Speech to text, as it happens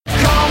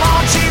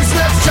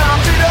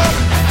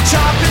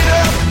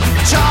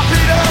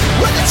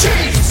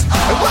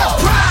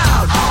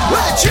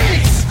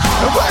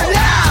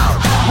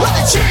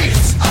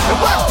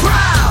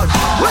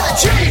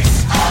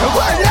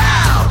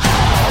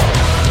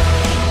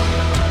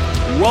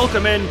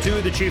Welcome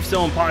into the Chiefs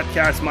Zone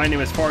podcast. My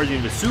name is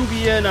Farzin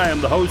Vousoughian. I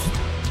am the host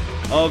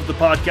of the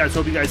podcast.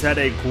 Hope you guys had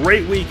a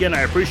great weekend.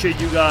 I appreciate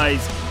you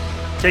guys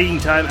taking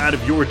time out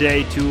of your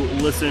day to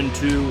listen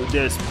to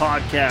this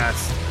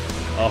podcast.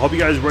 Hope you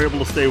guys were able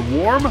to stay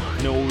warm.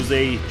 I know it was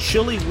a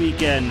chilly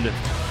weekend,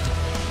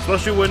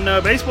 especially when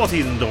baseball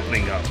season's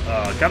opening up.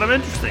 Kind of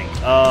interesting.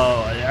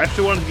 I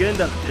actually wanted to get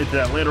into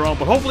that later on,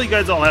 but hopefully you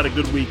guys all had a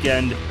good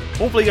weekend.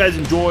 Hopefully you guys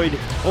enjoyed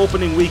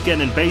opening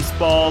weekend in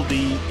baseball.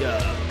 The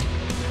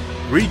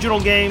regional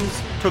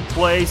games took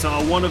place.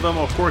 One of them,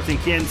 of course, in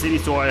Kansas City,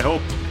 so I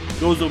hope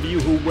those of you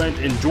who went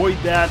enjoyed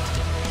that.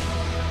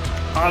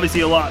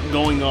 Obviously, a lot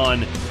going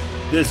on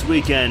this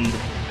weekend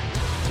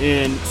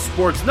in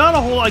sports. Not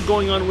a whole lot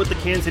going on with the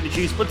Kansas City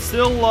Chiefs, but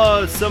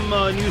still some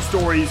news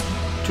stories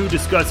to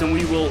discuss, and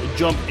we will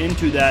jump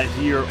into that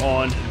here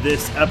on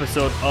this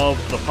episode of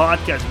the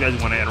podcast. If you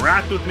guys want to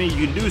interact with me,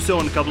 you can do so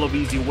in a couple of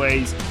easy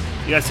ways.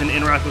 You guys can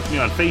interact with me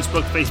on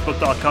Facebook,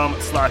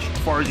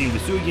 facebook.com/Farzin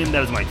Vousoughian.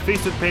 That is my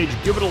Facebook page.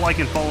 Give it a like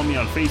and follow me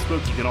on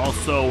Facebook. You can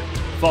also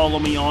follow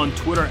me on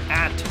Twitter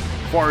at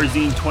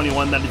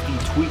Farzin21. That is the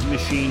tweet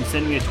machine.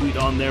 Send me a tweet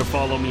on there.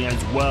 Follow me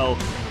as well.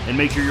 And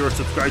make sure you're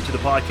subscribed to the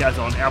podcast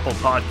on Apple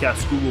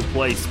Podcasts, Google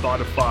Play,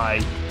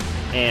 Spotify,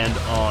 and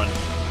on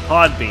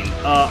Podbean.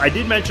 I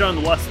did mention on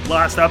the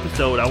last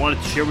episode, I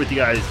wanted to share with you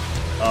guys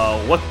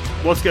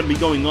what's going to be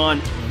going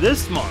on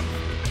this month.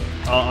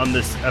 On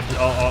this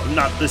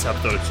not this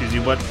episode, excuse me,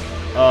 but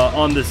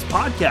on this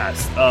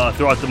podcast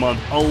throughout the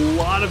month. A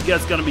lot of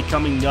guests going to be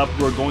coming up.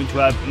 We're going to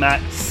have Matt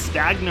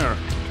Stagner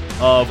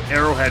of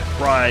Arrowhead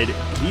Pride.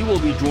 He will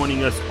be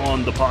joining us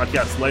on the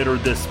podcast later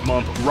this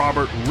month.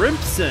 Robert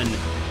Rimpson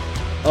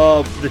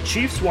of the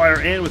Chiefs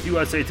Wire and with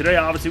USA Today.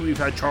 Obviously, we've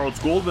had Charles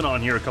Goldman on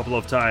here a couple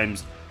of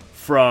times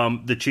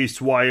from the Chiefs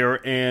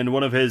Wire, and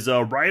one of his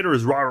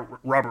writers,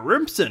 Robert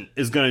Rimpson,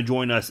 is going to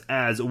join us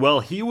as well.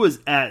 He was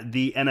at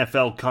the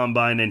NFL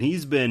Combine, and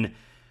he's been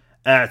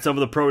at some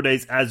of the pro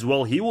days as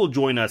well. He will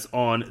join us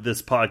on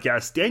this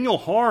podcast. Daniel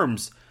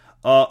Harms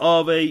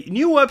of a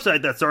new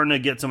website that's starting to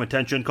get some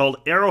attention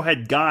called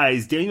Arrowhead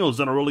Guys. Daniel's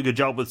done a really good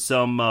job with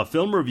some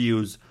film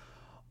reviews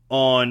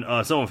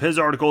on some of his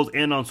articles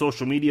and on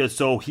social media,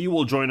 so he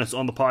will join us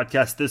on the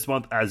podcast this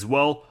month as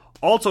well.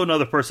 Also,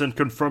 another person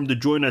confirmed to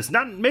join us,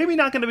 maybe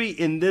not going to be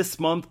in this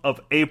month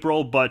of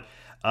April, but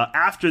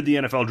after the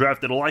NFL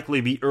draft. It'll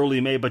likely be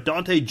early May. But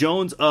Dante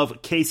Jones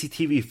of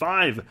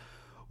KCTV5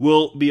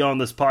 will be on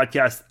this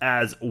podcast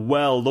as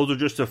well. Those are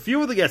just a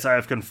few of the guests I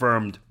have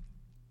confirmed.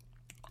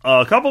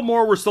 A couple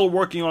more we're still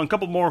working on, a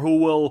couple more who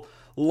will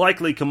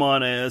likely come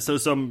on. So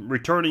some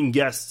returning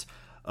guests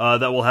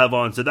that we'll have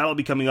on. So that'll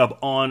be coming up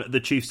on the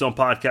Chiefs Zone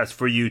podcast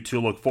for you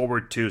to look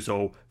forward to.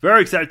 So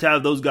very excited to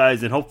have those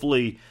guys, and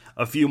hopefully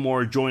a few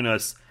more join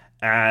us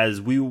as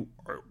we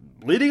are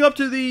leading up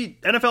to the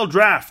NFL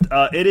draft.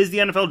 It is the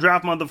NFL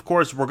draft month, of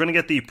course. We're going to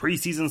get the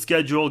preseason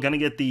schedule, going to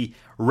get the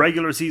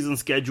regular season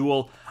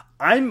schedule.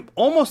 I'm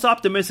almost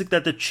optimistic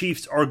that the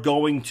Chiefs are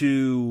going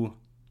to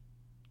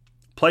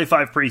play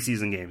 5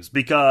 preseason games,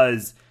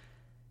 because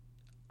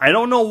I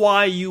don't know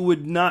why you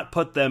would not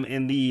put them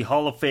in the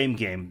Hall of Fame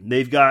game.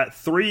 They've got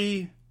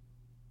 3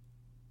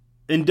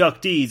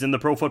 inductees in the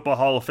Pro Football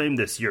Hall of Fame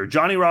this year: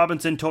 Johnny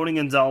Robinson, Tony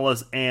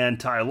Gonzalez, and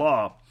Ty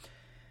Law.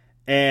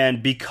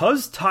 And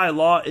because Ty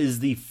Law is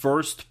the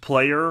first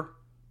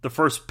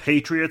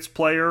Patriots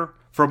player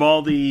from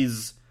all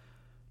these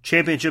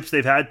championships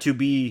they've had to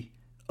be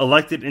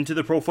elected into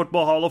the Pro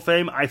Football Hall of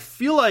Fame, I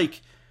feel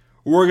like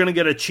we're going to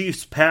get a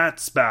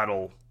Chiefs-Pats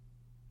battle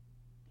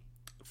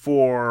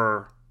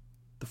for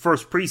the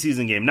first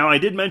preseason game. Now, I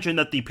did mention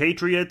that the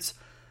Patriots,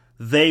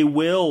 they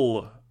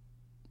will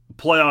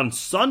play on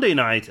Sunday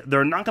night.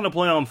 They're not going to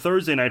play on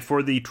Thursday night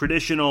for the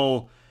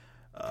traditional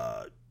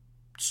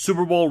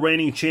Super Bowl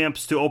reigning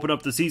champs to open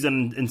up the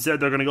season. Instead,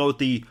 they're going to go with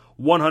the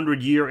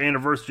 100-year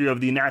anniversary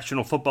of the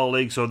National Football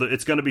League, so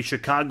it's going to be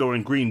Chicago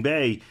and Green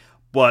Bay.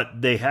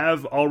 But they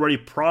have already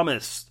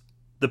promised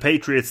the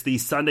Patriots the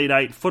Sunday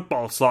night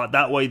football slot.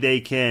 That way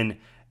they can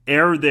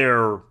air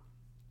their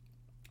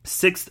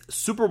 6th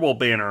Super Bowl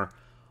banner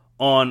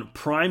on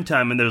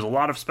primetime, and there's a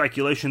lot of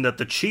speculation that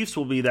the Chiefs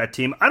will be that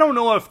team. I don't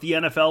know if the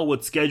NFL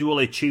would schedule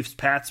a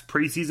Chiefs-Pats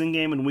preseason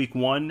game in week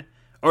 1,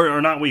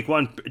 or not week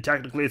 1,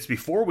 technically it's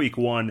before week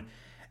 1,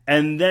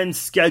 and then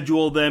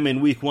schedule them in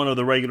week 1 of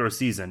the regular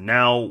season.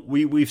 Now,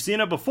 we've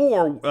seen it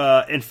before.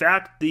 In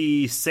fact,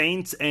 the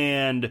Saints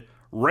and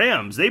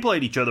Rams, they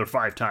played each other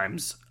 5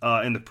 times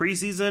in the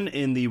preseason,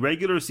 in the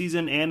regular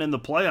season, and in the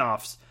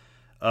playoffs.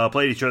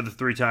 Played each other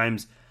 3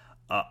 times.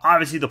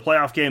 Obviously, the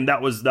playoff game,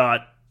 that was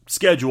not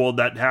scheduled.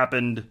 That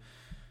happened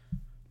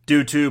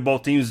due to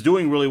both teams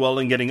doing really well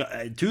and getting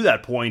to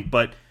that point.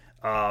 But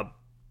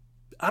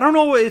I don't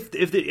know if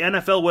the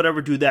NFL would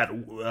ever do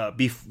that.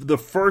 Be the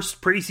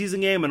first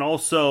preseason game and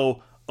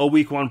also a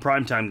week 1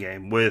 primetime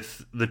game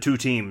with the 2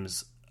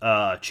 teams,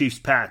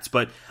 Chiefs-Pats.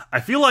 But I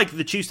feel like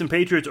the Chiefs and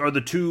Patriots are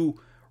the 2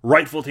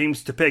 rightful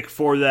teams to pick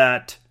for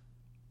that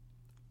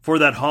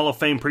Hall of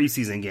Fame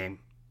preseason game.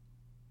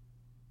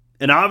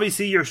 And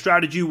obviously your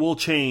strategy will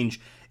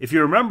change. If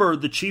you remember,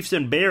 the Chiefs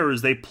and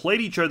Bears, they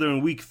played each other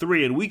in Week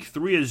 3, and Week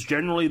 3 is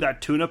generally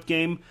that tune-up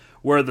game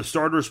where the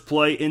starters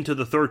play into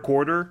the third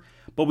quarter.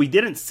 But we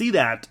didn't see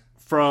that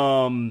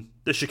from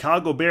the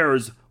Chicago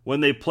Bears when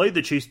they played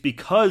the Chiefs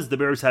because the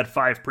Bears had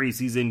 5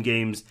 preseason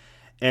games,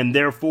 and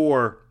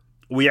therefore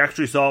we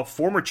actually saw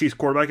former Chiefs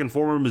quarterback and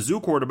former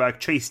Mizzou quarterback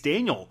Chase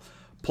Daniel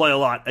play a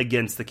lot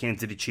against the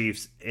Kansas City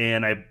Chiefs.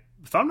 And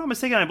if I'm not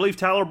mistaken, I believe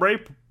Tyler Bray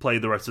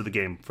played the rest of the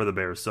game for the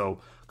Bears. So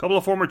a couple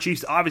of former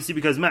Chiefs, obviously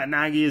because Matt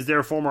Nagy is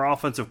their former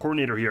offensive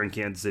coordinator here in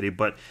Kansas City.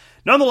 But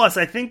nonetheless,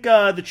 I think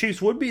the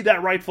Chiefs would be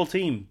that rightful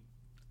team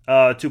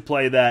to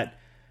play that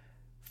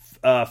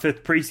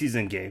 5th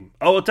preseason game.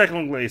 Oh, well,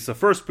 technically it's the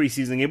first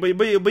preseason game,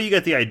 but you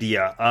get the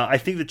idea. I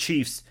think the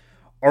Chiefs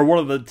are one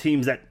of the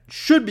teams that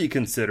should be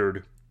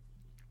considered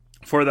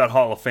for that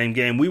Hall of Fame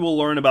game. We will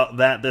learn about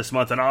that this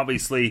month, and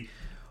obviously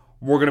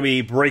we're going to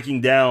be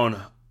breaking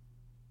down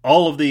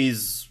all of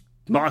these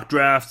mock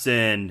drafts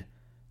and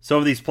some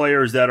of these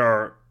players that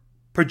are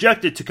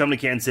projected to come to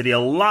Kansas City. A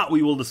lot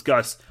we will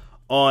discuss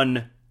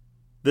on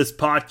this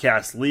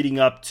podcast leading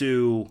up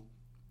to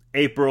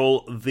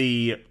April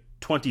the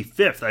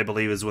 25th, I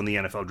believe, is when the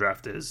NFL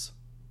draft is.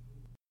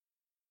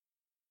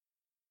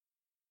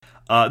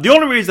 The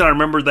only reason I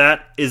remember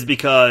that is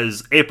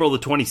because April the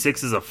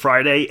 26th is a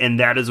Friday, and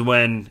that is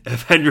when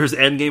Avengers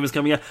Endgame is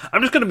coming out.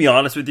 I'm just going to be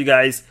honest with you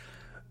guys.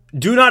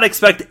 Do not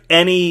expect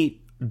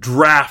any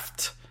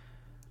draft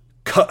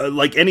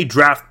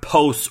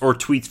posts or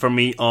tweets from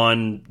me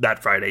on that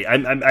Friday.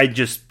 I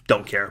just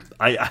don't care.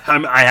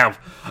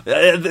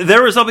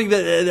 There is something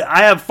that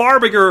I have far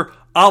bigger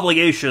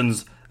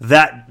obligations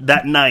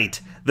that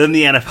night than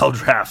the NFL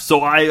draft.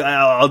 So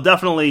I'll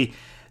definitely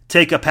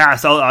take a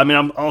pass.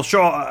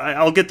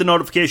 I'll get the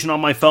notification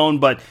on my phone,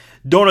 but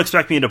don't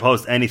expect me to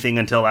post anything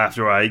until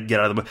after I get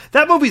out of the movie.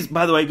 That movie's,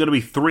 by the way, going to be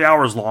 3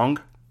 hours long.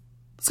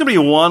 It's going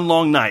to be one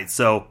long night,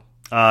 so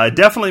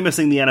definitely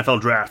missing the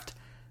NFL draft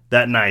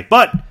that night.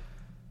 But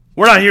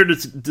we're not here to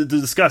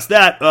discuss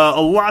that.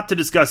 A lot to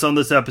discuss on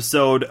this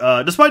episode.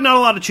 Despite not a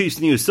lot of Chiefs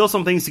news, still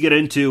some things to get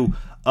into.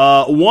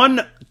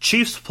 One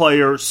Chiefs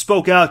player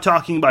spoke out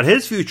talking about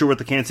his future with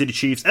the Kansas City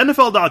Chiefs.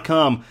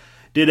 NFL.com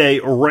did a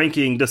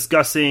ranking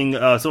discussing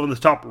some of the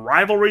top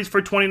rivalries for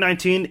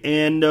 2019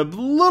 and a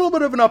little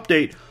bit of an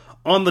update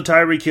on the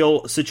Tyreek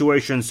Hill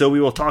situation. So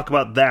we will talk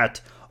about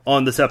that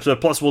on this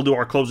episode. Plus, we'll do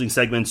our closing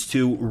segments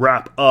to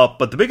wrap up.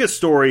 But the biggest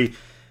story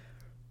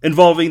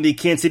involving the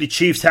Kansas City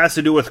Chiefs has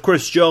to do with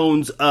Chris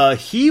Jones.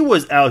 He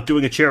was out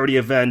doing a charity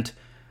event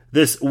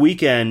this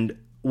weekend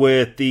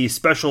with the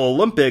Special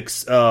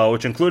Olympics,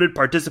 which included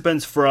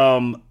participants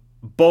from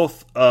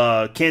both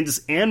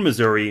Kansas and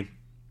Missouri.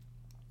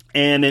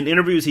 And in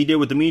interviews he did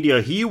with the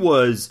media, he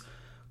was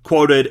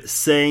quoted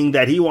saying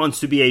that he wants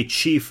to be a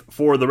Chief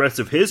for the rest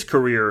of his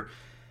career.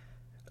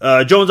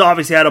 Jones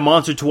obviously had a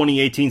monster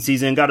 2018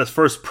 season, got his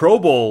first Pro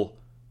Bowl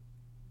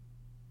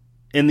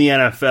in the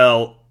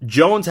NFL.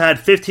 Jones had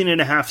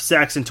 15.5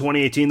 sacks in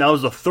 2018. That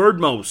was the third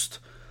most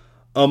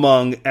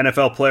among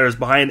NFL players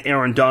behind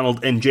Aaron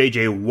Donald and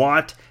J.J.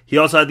 Watt. He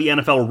also had the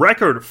NFL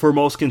record for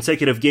most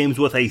consecutive games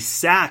with a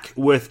sack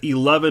with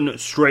 11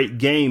 straight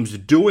games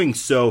doing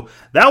so.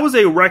 That was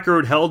a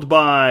record held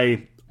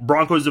by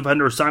Broncos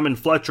defender Simon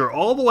Fletcher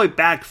all the way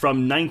back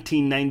from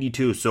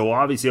 1992. So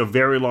obviously a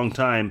very long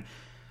time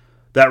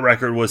that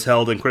record was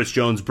held, and Chris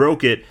Jones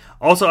broke it.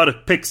 Also had a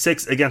pick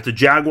 6 against the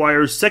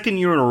Jaguars. Second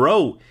year in a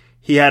row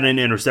he had an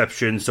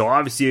interception. So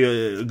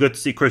obviously good to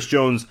see Chris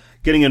Jones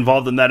getting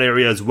involved in that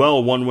area as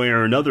well, one way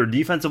or another.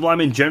 Defensive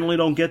linemen generally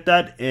don't get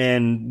that,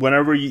 and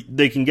whenever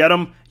they can get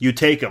them, you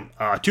take them.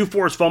 2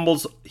 forced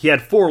fumbles. He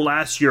had 4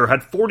 last year,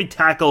 had 40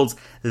 tackles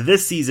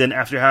this season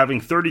after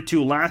having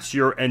 32 last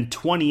year and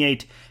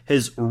 28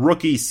 his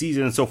rookie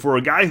season. So for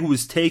a guy who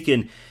was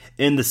taken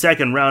in the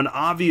second round,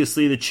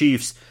 obviously the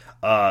Chiefs,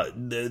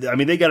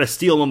 they got to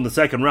steal in the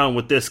second round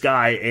with this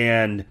guy,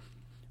 and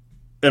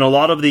in a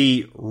lot of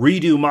the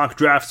redo mock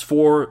drafts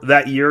for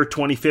that year,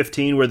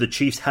 2015, where the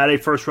Chiefs had a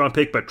first-round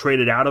pick but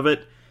traded out of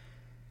it,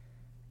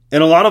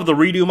 in a lot of the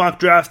redo mock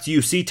drafts,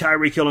 you see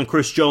Tyreek Hill and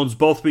Chris Jones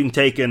both being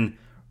taken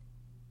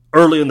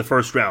early in the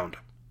first round.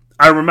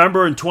 I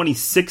remember in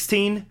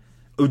 2016,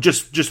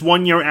 just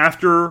 1 year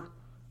after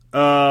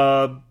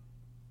Jones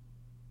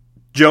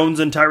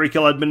and Tyreek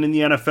Hill had been in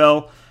the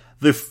NFL,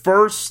 the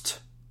first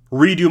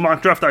redo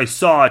mock draft I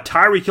saw,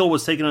 Tyreek Hill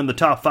was taken in the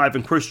top 5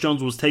 and Chris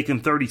Jones was taken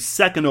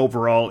 32nd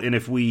overall. And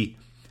if we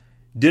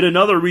did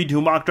another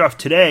redo mock draft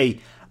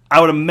today,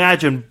 I would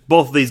imagine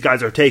both of these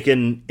guys are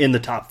taken in the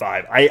top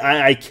 5.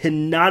 I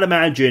cannot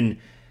imagine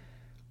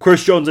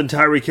Chris Jones and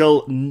Tyreek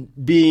Hill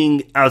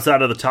being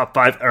outside of the top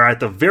 5, or at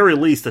the very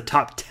least the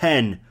top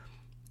 10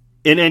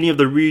 in any of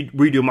the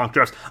redo mock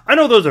drafts. I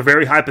know those are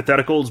very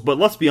hypotheticals, but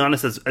let's be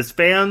honest, as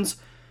fans,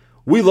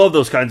 we love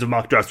those kinds of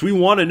mock drafts. We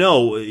want to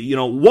know,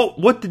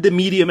 what did the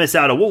media miss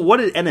out on? What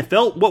did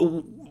NFL,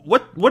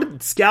 what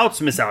did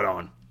scouts miss out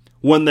on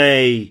when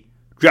they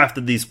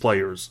drafted these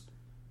players?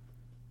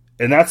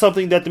 And that's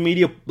something that the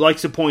media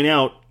likes to point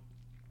out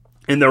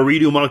in their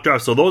redo mock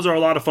draft. So those are a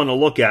lot of fun to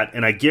look at,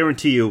 and I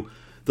guarantee you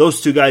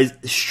those two guys,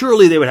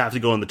 surely they would have to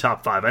go in the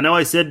top 5. I know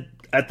I said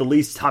at the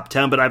least top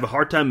 10, but I have a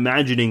hard time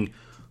imagining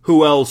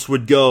who else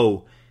would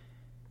go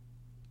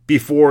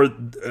before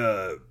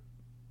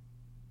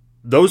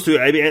those two.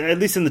 I mean, at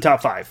least in the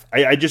top 5.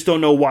 I just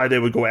don't know why they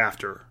would go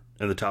after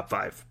in the top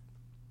 5.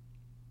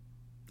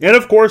 And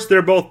of course,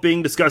 they're both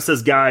being discussed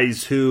as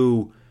guys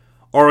who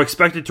are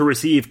expected to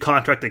receive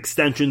contract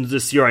extensions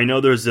this year. I know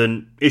there's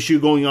an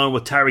issue going on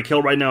with Tyreek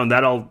Hill right now, and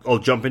that I'll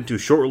jump into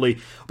shortly.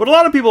 But a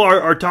lot of people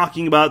are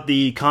talking about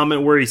the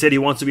comment where he said he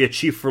wants to be a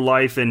Chief for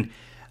life. And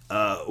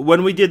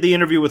when we did the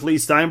interview with Lee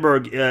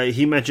Steinberg,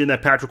 he mentioned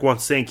that Patrick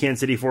wants to stay in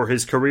Kansas City for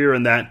his career,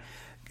 and that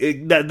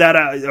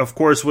of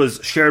course, was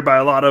shared by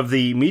a lot of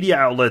the media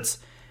outlets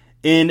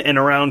in and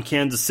around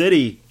Kansas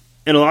City.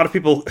 And a lot of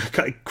people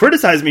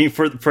criticize me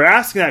for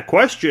asking that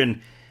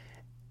question.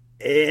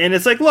 And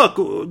it's like, look,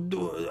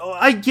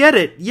 I get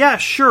it. Yeah,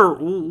 sure.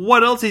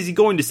 What else is he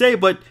going to say?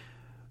 But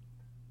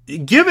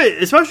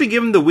especially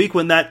given the week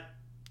when that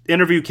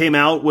interview came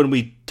out, when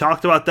we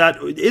talked about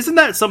that, isn't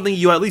that something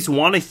you at least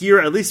want to hear?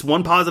 At least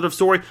one positive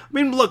story? I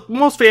mean, look,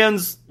 most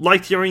fans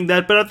liked hearing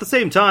that, but at the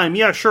same time,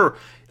 yeah, sure.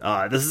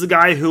 This is a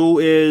guy who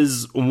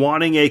is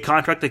wanting a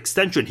contract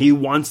extension. He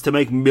wants to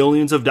make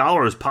millions of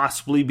dollars,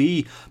 possibly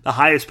be the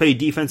highest paid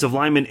defensive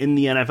lineman in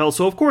the NFL.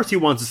 So, of course, he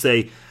wants to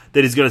say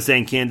that he's going to stay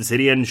in Kansas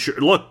City. And sure,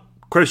 look,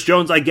 Chris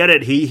Jones, I get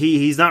it.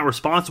 He's not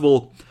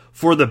responsible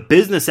for the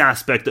business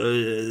aspect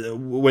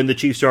when the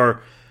Chiefs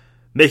are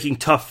making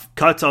tough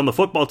cuts on the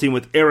football team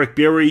with Eric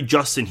Berry,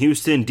 Justin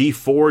Houston, Dee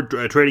Ford,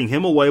 trading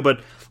him away.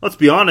 But let's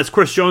be honest,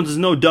 Chris Jones is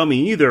no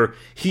dummy either.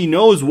 He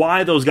knows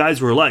why those guys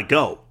were let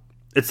go.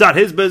 It's not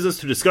his business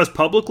to discuss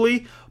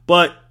publicly,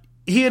 but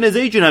he and his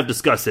agent have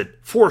discussed it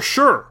for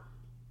sure.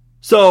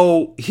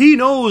 So he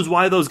knows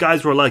why those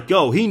guys were let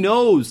go. He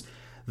knows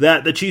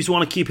that the Chiefs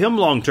want to keep him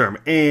long term.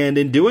 And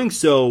in doing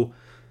so,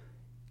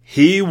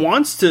 he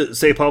wants to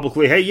say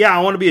publicly, hey, yeah,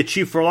 I want to be a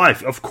Chief for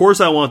life. Of course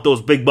I want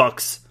those big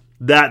bucks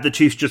that the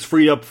Chiefs just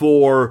freed up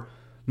for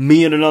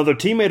me and another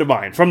teammate of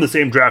mine from the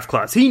same draft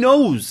class. He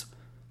knows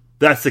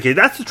that's the case.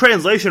 That's the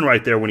translation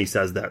right there when he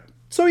says that.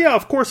 So yeah,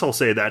 of course I'll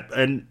say that.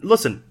 And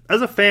listen,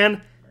 as a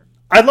fan,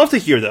 I'd love to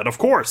hear that, of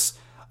course.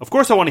 Of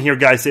course I want to hear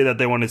guys say that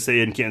they want to stay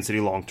in Kansas City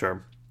long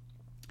term.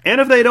 And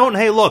if they don't,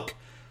 hey, look,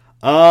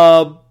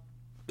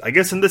 I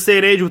guess in this day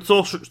and age with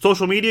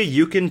social media,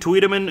 you can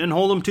tweet them and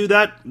hold them to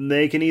that.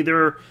 They can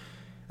either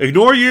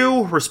ignore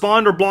you,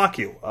 respond, or block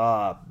you.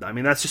 I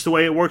mean, that's just the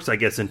way it works, I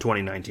guess, in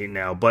 2019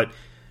 now. But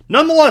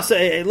nonetheless,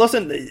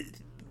 listen,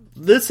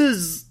 this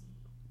is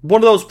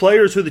one of those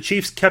players who the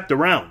Chiefs kept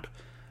around.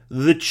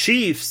 The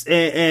Chiefs,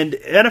 and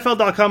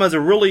NFL.com has a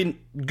really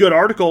good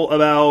article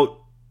about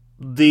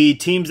the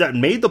teams that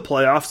made the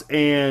playoffs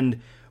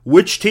and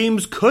which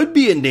teams could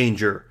be in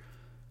danger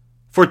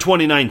for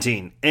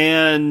 2019.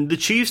 And the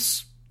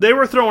Chiefs, they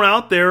were thrown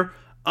out there,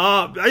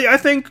 I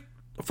think,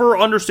 for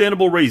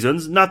understandable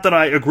reasons. Not that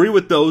I agree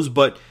with those,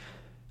 but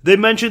they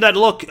mentioned that,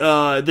 look,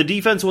 the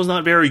defense was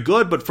not very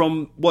good, but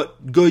from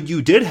what good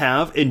you did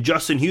have in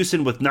Justin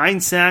Houston with 9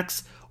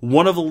 sacks,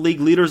 one of the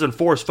league leaders in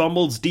forced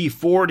fumbles, Dee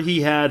Ford,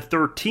 he had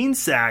 13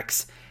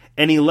 sacks,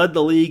 and he led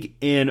the league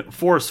in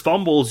forced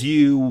fumbles.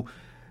 You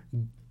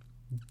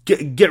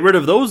get rid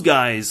of those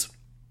guys,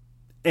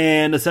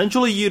 and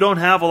essentially you don't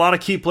have a lot of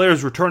key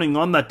players returning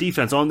on that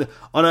defense. On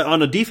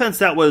a defense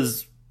that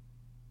was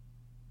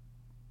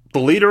the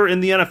leader in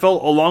the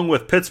NFL, along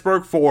with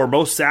Pittsburgh for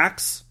most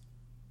sacks.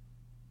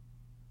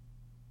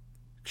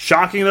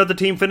 Shocking that the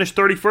team finished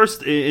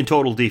 31st in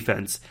total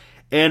defense.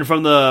 And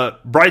from the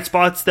bright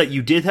spots that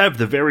you did have,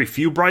 the very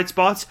few bright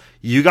spots,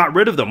 you got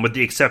rid of them with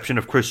the exception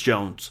of Chris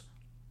Jones.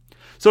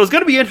 So it's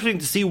going to be interesting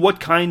to see what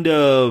kind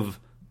of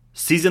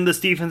season this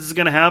defense is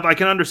going to have. I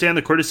can understand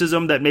the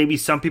criticism that maybe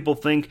some people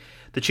think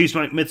the Chiefs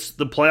might miss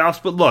the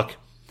playoffs, but look,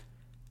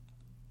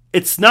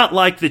 it's not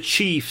like the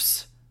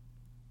Chiefs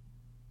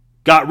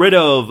got rid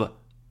of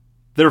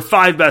their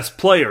 5 best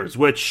players,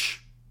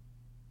 which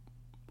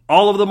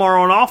all of them are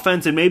on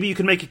offense, and maybe you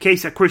can make a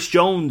case that Chris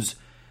Jones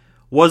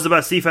was the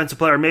best defensive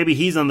player. Maybe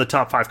he's on the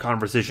top 5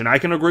 conversation. I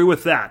can agree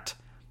with that.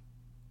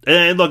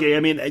 And look, I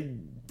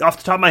mean, off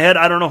the top of my head,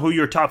 I don't know who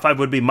your top 5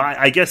 would be.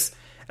 I guess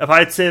if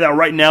I'd say that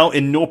right now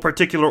in no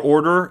particular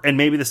order, and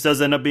maybe this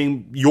does end up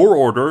being your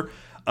order,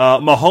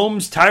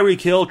 Mahomes,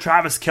 Tyreek Hill,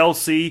 Travis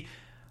Kelce.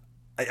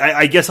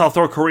 I guess I'll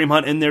throw Kareem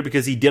Hunt in there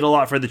because he did a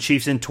lot for the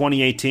Chiefs in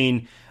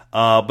 2018.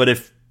 But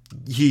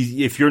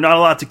if you're not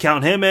allowed to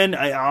count him in,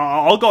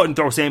 I'll go ahead and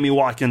throw Sammy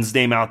Watkins'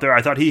 name out there.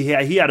 I thought he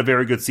had a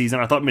very good season.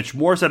 I thought Mitch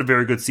Morse had a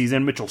very good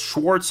season. Mitchell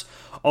Schwartz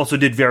also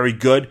did very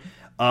good.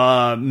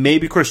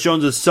 Maybe Chris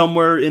Jones is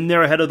somewhere in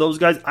there ahead of those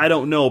guys. I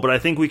don't know, but I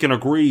think we can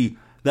agree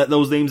that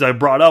those names I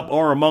brought up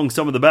are among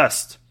some of the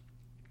best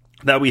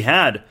that we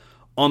had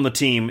on the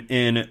team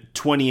in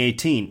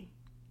 2018.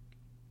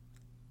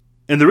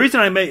 And the reason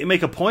I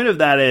make a point of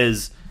that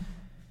is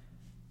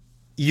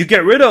you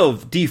get rid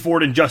of Dee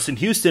Ford and Justin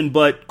Houston,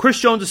 but Chris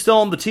Jones is still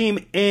on the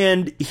team,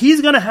 and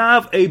he's going to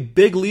have a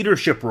big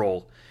leadership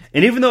role.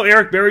 And even though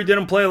Eric Berry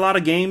didn't play a lot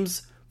of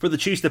games for the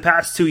Chiefs the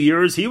past 2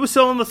 years, he was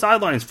still on the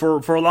sidelines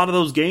for a lot of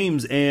those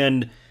games,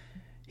 and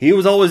he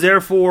was always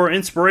there for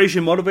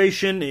inspiration,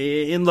 motivation.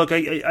 And look,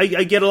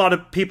 I get a lot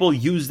of people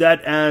use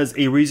that as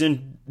a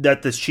reason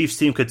that this Chiefs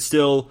team could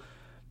still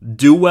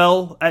do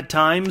well at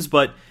times,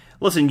 but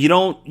listen, you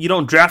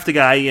don't draft a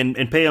guy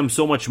and pay him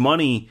so much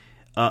money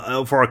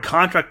for a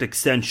contract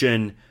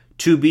extension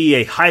to be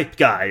a hype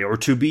guy or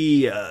to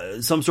be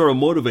some sort of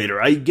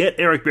motivator. I get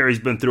Eric Berry's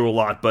been through a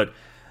lot, but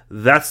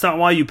that's not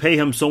why you pay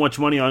him so much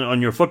money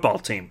on your football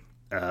team.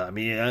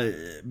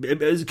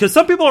 Because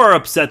some people are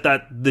upset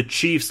that the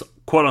Chiefs,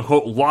 quote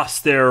unquote,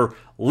 lost their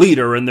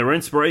leader and their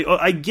inspiration.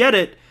 I get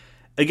it.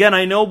 Again,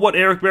 I know what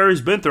Eric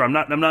Berry's been through. I'm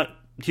not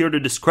here to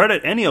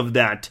discredit any of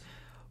that.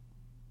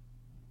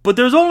 But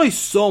there's only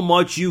so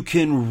much you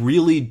can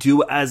really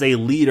do as a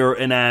leader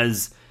and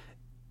as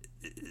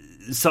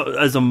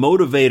a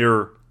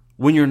motivator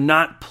when you're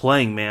not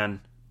playing, man.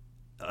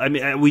 I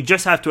mean, we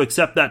just have to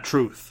accept that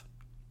truth.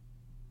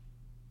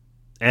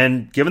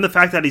 And given the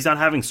fact that he's not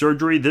having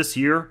surgery this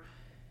year,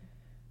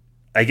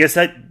 I guess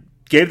that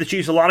gave the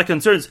Chiefs a lot of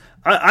concerns.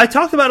 I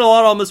talked about a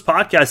lot on this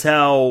podcast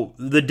how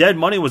the dead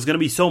money was going to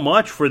be so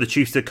much for the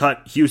Chiefs to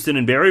cut Houston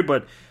and Berry,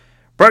 but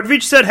Brett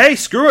Veach said, hey,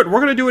 screw it, we're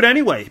going to do it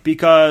anyway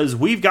because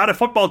we've got a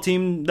football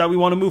team that we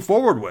want to move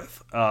forward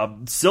with.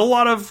 Still a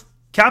lot of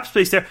cap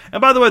space there.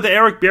 And by the way, the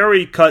Eric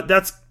Berry cut,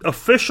 that's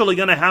officially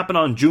going to happen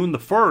on June the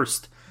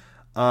 1st.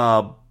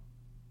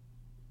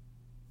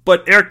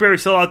 But Eric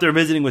Berry's still out there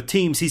visiting with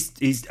teams.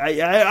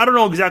 I don't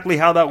know exactly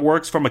how that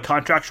works from a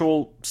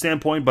contractual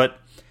standpoint, but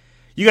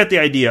you got the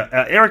idea.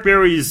 Eric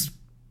Berry's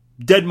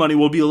dead money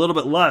will be a little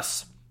bit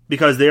less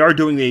because they are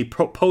doing a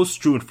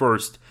post-June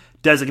 1st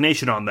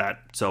designation on that.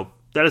 So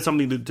that is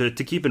something to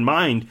keep in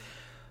mind.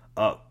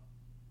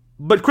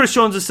 But Chris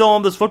Jones is still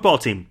on this football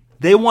team.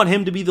 They want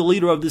him to be the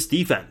leader of this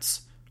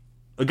defense.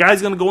 A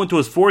guy's going to go into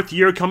his 4th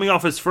year, coming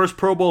off his first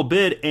Pro Bowl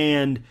bid,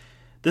 and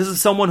this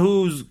is someone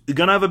who's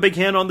going to have a big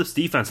hand on this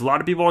defense. A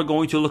lot of people are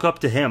going to look up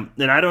to him.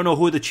 And I don't know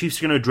who the Chiefs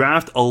are going to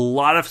draft. A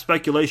lot of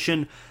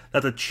speculation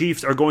that the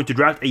Chiefs are going to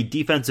draft a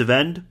defensive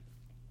end,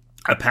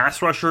 a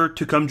pass rusher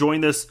to come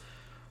join this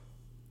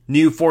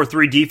new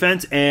 4-3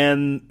 defense.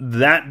 And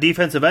that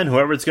defensive end,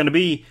 whoever it's going to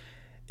be,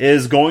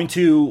 is going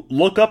to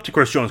look up to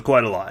Chris Jones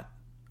quite a lot.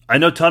 I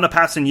know Tana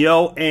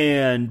Passanio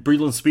and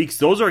Breeland Speaks,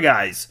 those are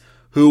guys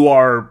who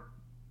are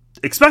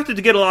expected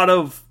to get a lot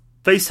of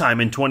face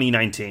time in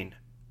 2019.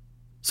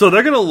 So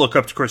they're going to look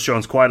up to Chris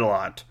Jones quite a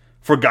lot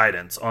for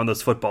guidance on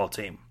this football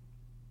team.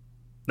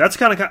 That's the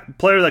kind of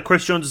player that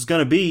Chris Jones is going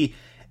to be,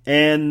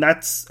 and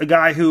that's a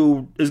guy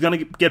who is going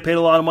to get paid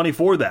a lot of money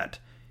for that.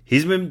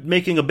 He's been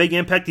making a big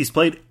impact. He's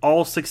played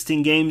all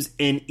 16 games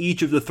in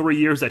each of the 3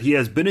 years that he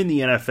has been in the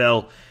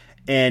NFL,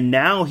 and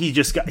now he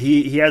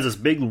has this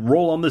big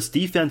role on this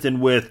defense, and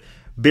with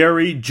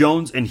Berry,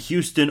 Jones, and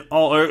Houston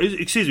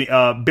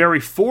Berry,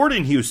 Ford,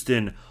 and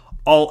Houston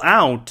all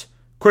out,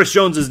 Chris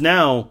Jones is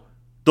now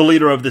the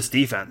leader of this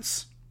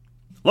defense.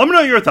 Let me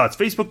know your thoughts.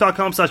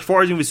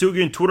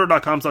 Facebook.com/FarzineVesugian,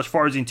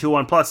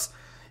 Twitter.com/Farzine21. Plus,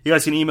 you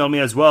guys can email me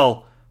as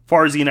well,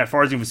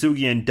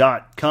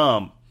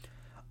 Farzine@FarzineVesugian.com.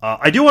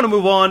 I do want to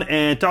move on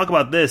and talk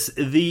about this.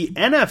 The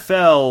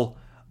NFL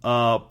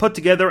put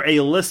together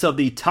a list of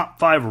the top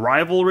 5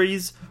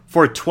 rivalries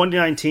for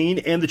 2019,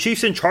 and the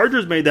Chiefs and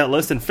Chargers made that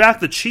list. In fact,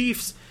 the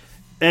Chiefs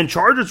and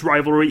Chargers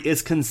rivalry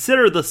is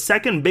considered the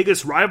second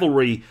biggest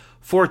rivalry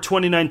for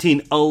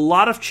 2019. A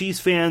lot of Chiefs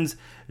fans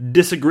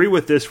disagree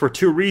with this for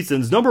 2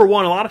 reasons. Number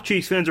one, a lot of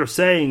Chiefs fans are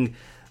saying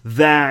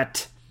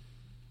that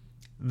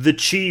the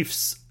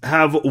Chiefs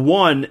have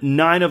won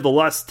 9 of the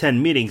last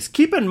 10 meetings.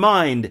 Keep in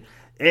mind,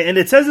 and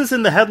it says this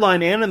in the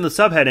headline and in the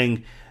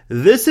subheading,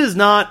 this is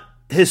not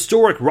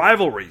historic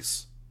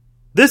rivalries.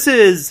 This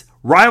is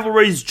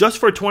rivalries just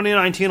for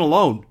 2019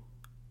 alone.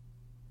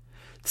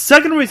 The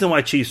second reason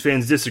why Chiefs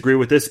fans disagree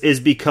with this is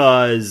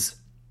because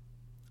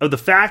of the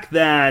fact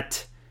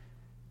that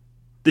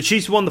the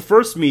Chiefs won the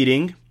first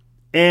meeting,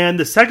 and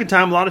the second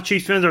time, a lot of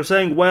Chiefs fans are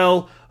saying,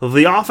 well,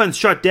 the offense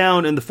shut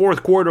down in the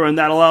 4th quarter, and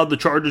that allowed the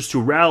Chargers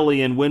to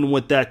rally and win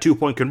with that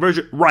 2-point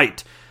conversion.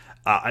 Right.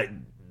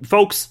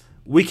 Folks,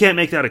 we can't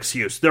make that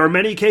excuse. There are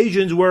many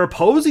occasions where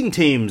opposing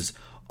teams'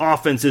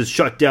 offenses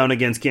shut down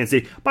against Kansas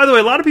City. By the way,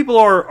 a lot of people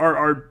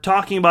are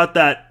talking about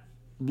that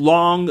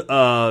long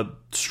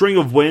string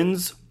of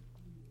wins,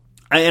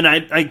 and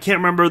I can't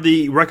remember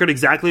the record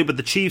exactly, but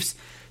the Chiefs,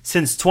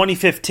 since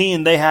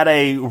 2015, they had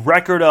a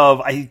record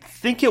of, I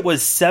think it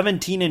was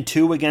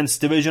 17-2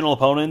 against divisional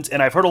opponents.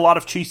 And I've heard a lot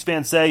of Chiefs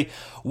fans say,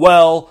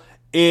 well,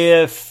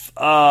 if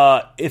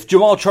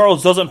Jamal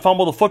Charles doesn't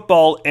fumble the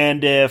football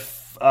and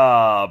if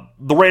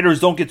the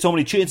Raiders don't get so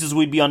many chances,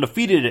 we'd be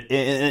undefeated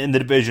in the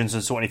division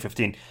since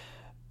 2015.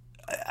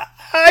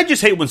 I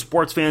just hate when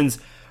sports fans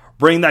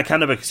bring that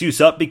kind of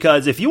excuse up,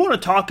 because if you want to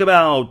talk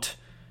about,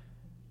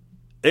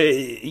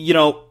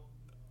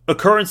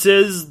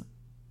 occurrences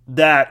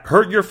that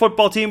hurt your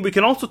football team, we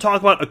can also talk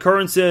about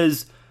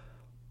occurrences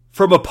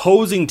from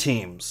opposing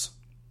teams.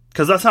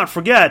 Because let's not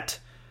forget,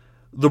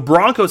 the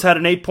Broncos had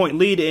an 8-point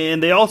lead,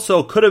 and they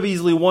also could have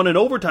easily won in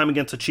overtime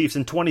against the Chiefs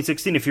in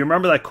 2016. If you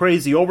remember that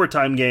crazy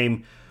overtime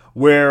game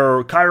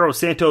where Cairo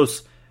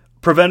Santos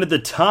prevented the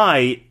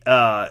tie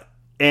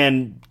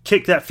and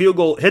kicked that field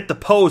goal, hit the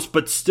post,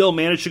 but still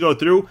managed to go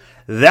through,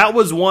 that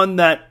was one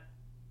that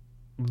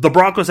the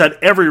Broncos had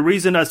every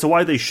reason as to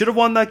why they should have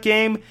won that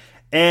game.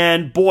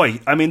 And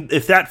boy, I mean,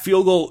 if that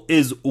field goal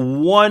is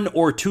 1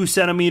 or 2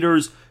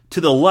 centimeters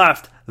to the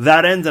left,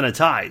 that ends in a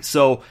tie.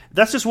 So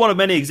that's just one of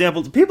many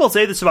examples. People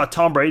say this about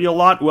Tom Brady a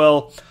lot.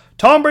 Well,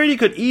 Tom Brady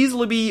could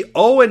easily be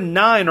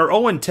 0-9 or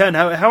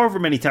 0-10, however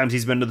many times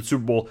he's been to the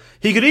Super Bowl.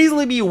 He could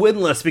easily be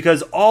winless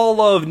because all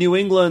of New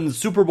England's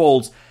Super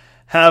Bowls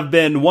have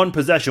been one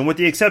possession, with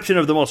the exception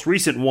of the most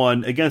recent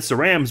one against the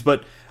Rams.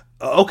 But,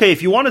 okay,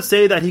 if you want to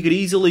say that he could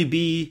easily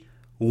be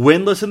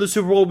winless in the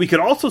Super Bowl, we could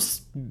also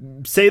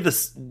say the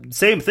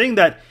same thing,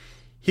 that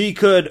he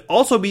could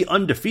also be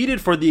undefeated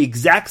for the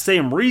exact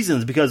same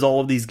reasons, because all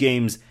of these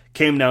games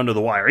came down to the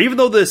wire. Even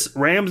though this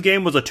Rams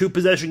game was a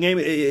 2-possession game,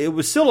 it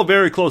was still a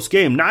very close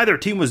game. Neither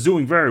team was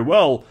doing very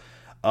well.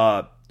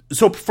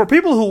 So for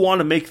people who want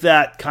to make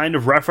that kind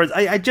of reference,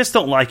 I just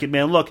don't like it,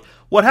 man. Look,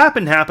 what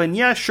happened.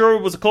 Yeah, sure,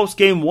 it was a close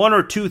game. 1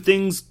 or 2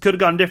 things could have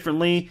gone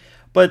differently,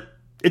 but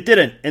it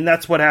didn't, and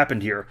that's what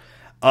happened here.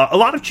 A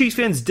lot of Chiefs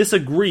fans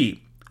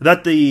disagree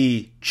that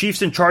the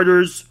Chiefs and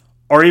Chargers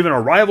are even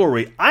a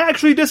rivalry. I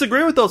actually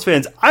disagree with those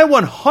fans. I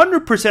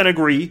 100%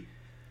 agree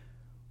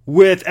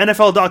with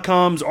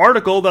NFL.com's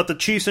article that the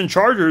Chiefs and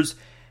Chargers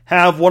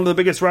have one of the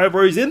biggest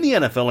rivalries in the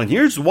NFL, and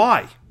here's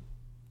why.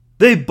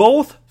 They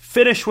both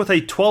finished with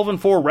a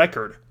 12-4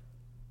 record.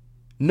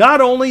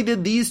 Not only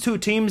did these two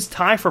teams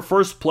tie for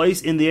first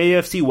place in the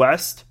AFC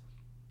West,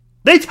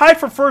 they tied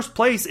for first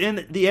place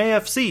in the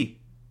AFC.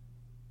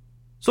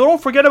 So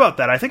don't forget about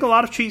that. I think a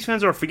lot of Chiefs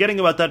fans are forgetting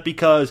about that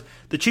because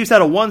the Chiefs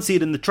had a 1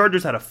 seed and the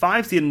Chargers had a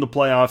 5 seed in the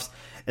playoffs,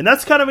 and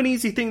that's kind of an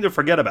easy thing to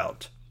forget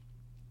about.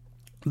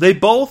 They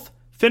both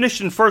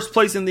finished in first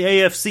place in the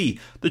AFC.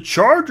 The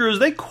Chargers,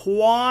 they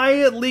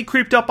quietly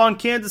creeped up on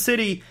Kansas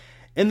City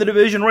in the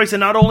division race, and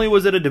not only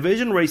was it a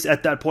division race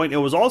at that point, it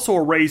was also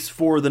a race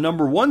for the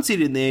number 1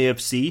 seed in the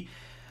AFC,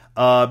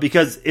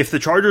 because if the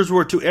Chargers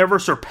were to ever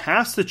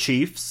surpass the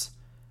Chiefs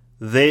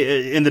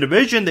in the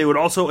division, they would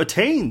also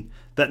attain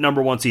that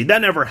number 1 seed.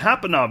 That never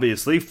happened,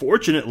 obviously,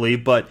 fortunately,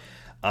 but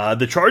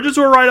the Chargers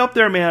were right up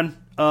there, man.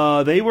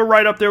 They were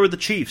right up there with the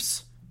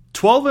Chiefs.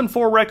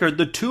 12-4 record,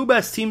 the 2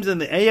 best teams in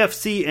the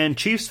AFC, and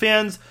Chiefs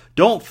fans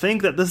don't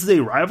think that this is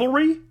a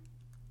rivalry?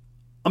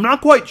 I'm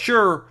not quite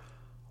sure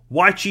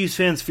why Chiefs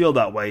fans feel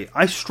that way.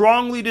 I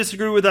strongly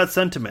disagree with that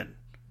sentiment.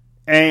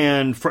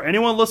 And for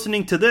anyone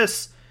listening to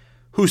this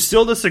who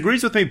still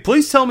disagrees with me,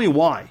 please tell me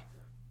why.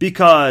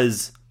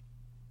 Because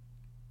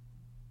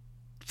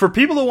for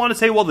people who want to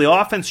say, well, the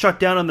offense shut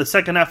down in the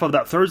second half of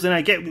that Thursday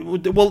night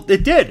game, well,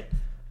 it did.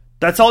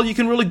 That's all you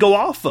can really go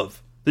off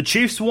of. The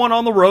Chiefs won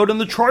on the road and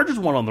the Chargers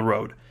won on the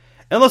road.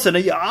 And listen,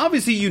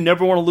 obviously you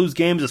never want to lose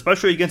games,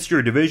 especially against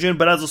your division,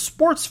 but as a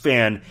sports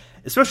fan,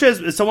 especially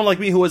as someone like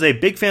me who is a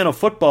big fan of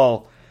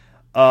football,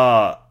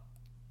 I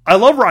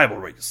love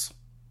rivalries.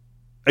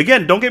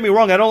 Again, don't get me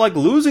wrong, I don't like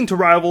losing to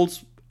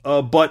rivals,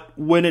 but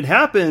when it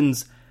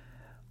happens,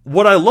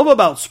 what I love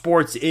about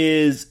sports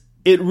is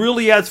it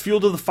really adds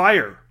fuel to the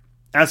fire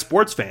as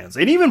sports fans.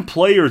 And even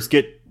players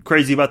get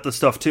crazy about this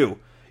stuff too.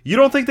 You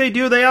don't think they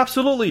do? They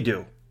absolutely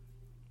do.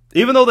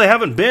 Even though they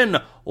haven't been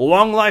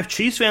long-life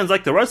Chiefs fans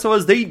like the rest of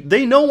us,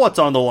 they know what's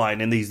on the line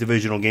in these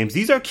divisional games.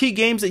 These are key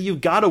games that you've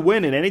got to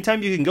win, and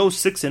anytime you can go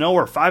 6-0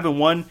 or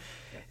 5-1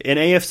 in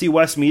AFC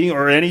West meeting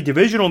or any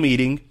divisional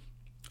meeting,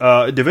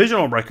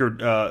 divisional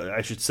record,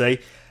 I should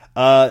say,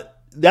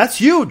 that's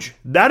huge.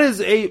 That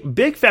is a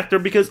big factor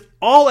because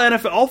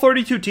all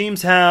 32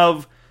 teams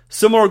have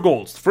similar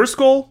goals. First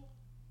goal,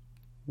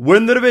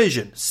 win the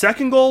division.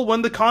 Second goal,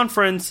 win the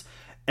conference,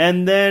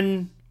 and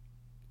then,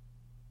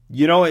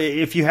 you know,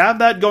 if you have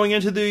that going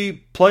into the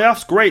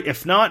playoffs, great.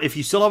 If not, if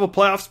you still have a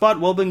playoff spot,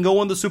 well, then go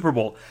win the Super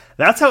Bowl.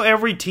 That's how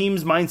every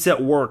team's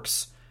mindset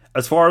works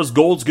as far as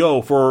goals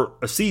go for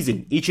a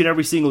season, each and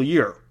every single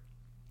year.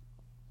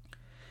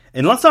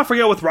 And let's not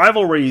forget with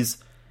rivalries,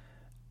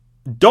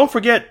 don't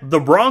forget the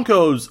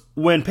Broncos.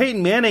 When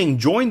Peyton Manning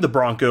joined the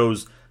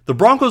Broncos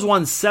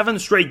won 7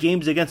 straight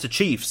games against the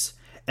Chiefs.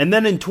 And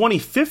then in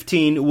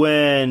 2015,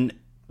 when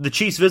the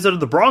Chiefs visited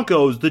the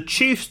Broncos, the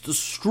Chiefs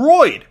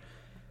destroyed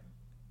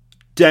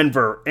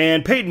Denver,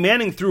 and Peyton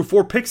Manning threw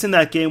 4 picks in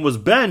that game, was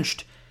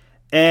benched,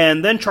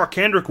 and then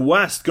Charcandrick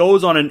West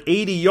goes on an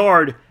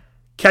 80-yard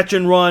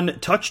catch-and-run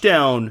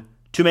touchdown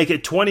to make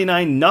it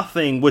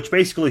 29-0, which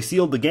basically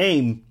sealed the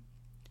game.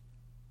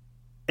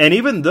 And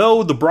even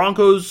though the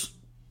Broncos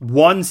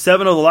won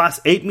 7 of the last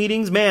 8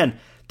 meetings, man,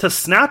 to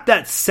snap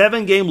that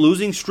 7-game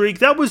losing streak,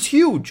 that was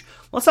huge.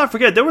 Let's not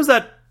forget, there was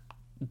that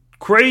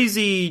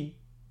crazy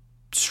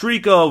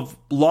streak of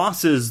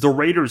losses the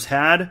Raiders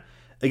had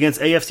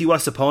against AFC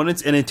West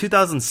opponents, and in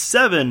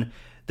 2007,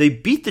 they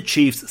beat the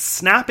Chiefs,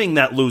 snapping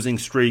that losing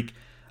streak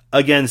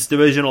against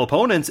divisional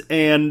opponents.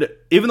 And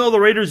even though the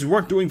Raiders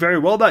weren't doing very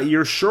well that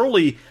year,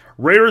 surely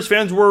Raiders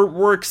fans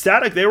were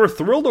ecstatic. They were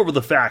thrilled over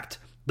the fact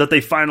that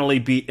they finally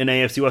beat an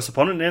AFC West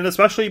opponent, and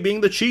especially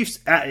being the Chiefs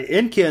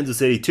in Kansas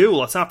City too.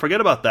 Let's not forget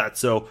about that.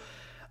 So,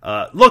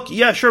 look,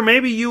 yeah, sure,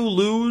 maybe you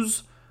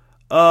lose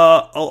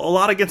a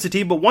lot against the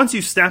team, but once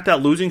you snap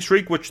that losing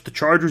streak, which the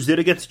Chargers did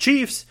against the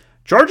Chiefs,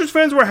 Chargers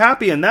fans were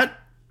happy, and that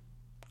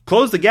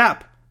closed the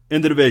gap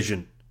in the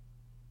division.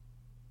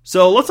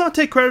 So let's not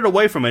take credit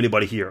away from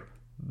anybody here.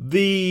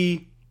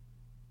 The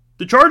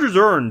Chargers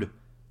earned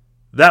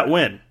that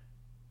win.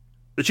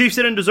 The Chiefs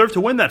didn't deserve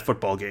to win that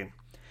football game.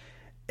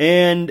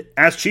 And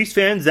as Chiefs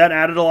fans, that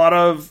added a lot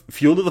of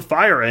fuel to the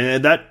fire.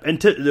 And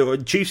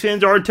the Chiefs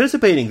fans are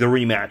anticipating the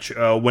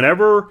rematch.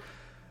 Whenever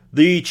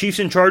the Chiefs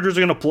and Chargers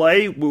are going to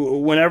play,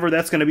 whenever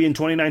that's going to be in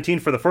 2019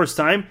 for the first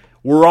time,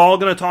 we're all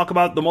going to talk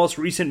about the most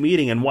recent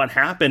meeting and what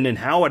happened and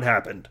how it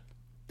happened.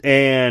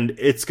 And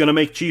it's going to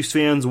make Chiefs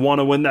fans want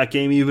to win that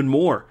game even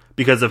more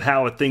because of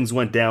how things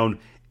went down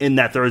in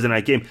that Thursday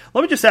night game.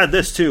 Let me just add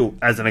this too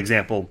as an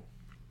example.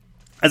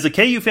 As a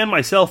KU fan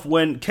myself,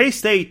 when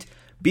K-State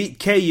beat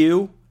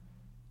KU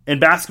in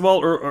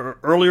basketball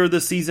earlier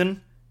this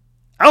season,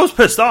 I was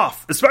pissed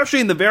off,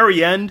 especially in the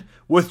very end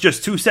with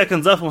just 2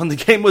 seconds left when the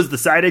game was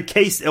decided.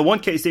 One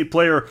K-State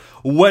player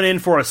went in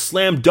for a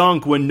slam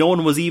dunk when no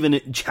one was even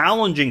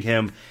challenging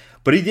him,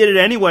 but he did it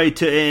anyway,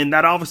 and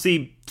that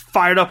obviously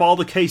fired up all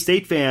the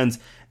K-State fans,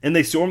 and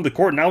they stormed the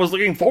court, and I was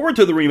looking forward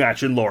to the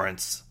rematch in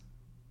Lawrence.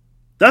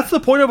 That's the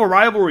point of a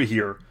rivalry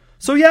here.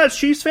 So yeah, as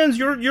Chiefs fans,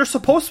 you're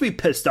supposed to be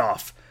pissed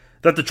off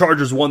that the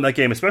Chargers won that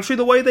game, especially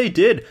the way they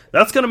did.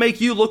 That's going to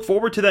make you look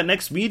forward to that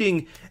next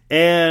meeting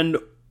and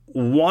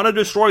want to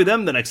destroy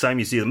them the next time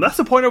you see them. That's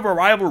the point of a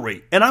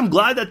rivalry. And I'm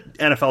glad that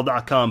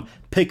NFL.com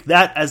picked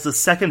that as the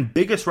second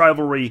biggest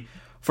rivalry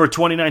for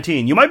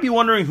 2019. You might be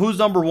wondering who's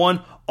number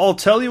one. I'll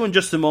tell you in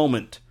just a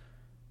moment.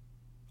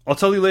 I'll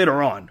tell you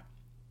later on.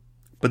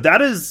 But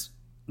that is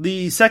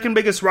the second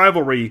biggest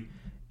rivalry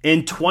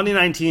in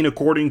 2019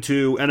 according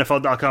to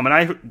NFL.com. And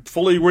I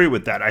fully agree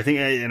with that. I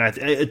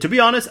think, to be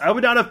honest, I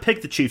would not have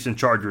picked the Chiefs and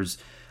Chargers.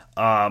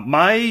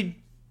 My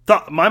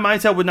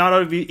mindset would not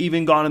have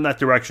even gone in that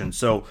direction.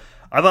 So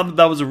I thought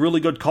that was a really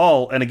good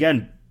call. And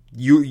again,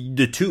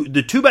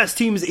 the two best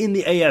teams in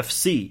the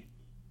AFC.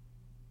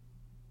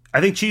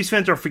 I think Chiefs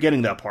fans are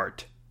forgetting that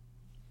part.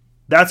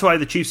 That's why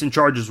the Chiefs and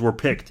Chargers were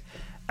picked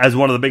as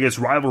one of the biggest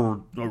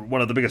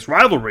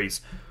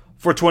rivalries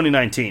for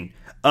 2019.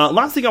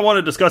 Last thing I want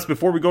to discuss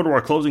before we go to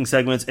our closing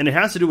segments, and it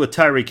has to do with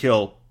Tyreek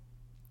Hill.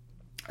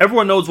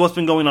 Everyone knows what's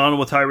been going on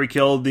with Tyreek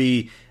Hill,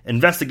 the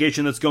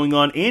investigation that's going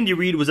on. Andy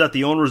Reid was at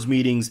the owners'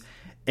 meetings,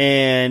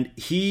 and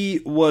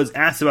he was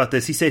asked about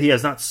this. He said he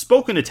has not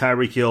spoken to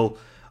Tyreek Hill,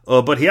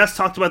 but he has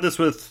talked about this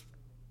with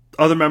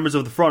other members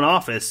of the front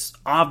office,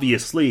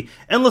 obviously.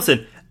 And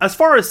listen, as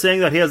far as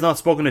saying that he has not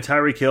spoken to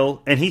Tyreek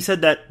Hill, and he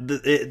said that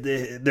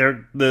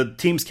the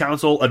team's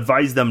counsel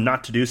advised them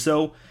not to do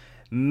so,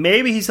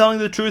 maybe he's telling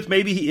the truth,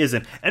 maybe he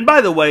isn't. And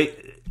by the way,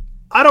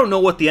 I don't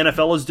know what the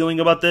NFL is doing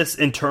about this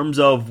in terms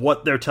of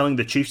what they're telling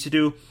the Chiefs to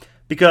do,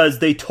 because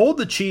they told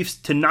the Chiefs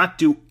to not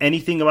do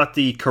anything about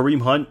the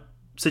Kareem Hunt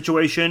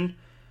situation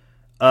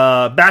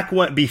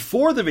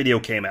before the video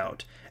came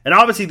out. And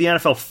obviously the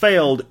NFL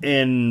failed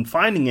in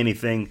finding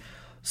anything.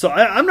 So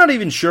I'm not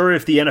even sure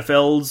if the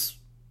NFL's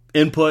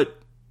input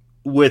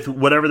with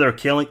whatever they're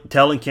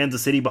telling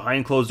Kansas City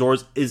behind closed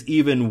doors is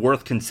even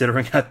worth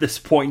considering at this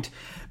point.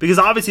 Because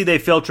obviously they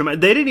failed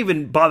tremendously. They didn't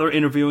even bother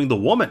interviewing the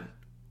woman.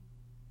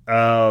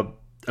 I'm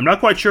not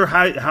quite sure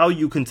how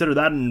you consider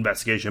that an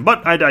investigation,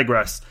 but I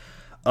digress.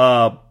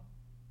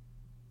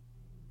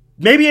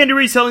 Maybe Andy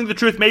Reid's telling the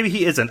truth, maybe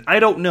he isn't. I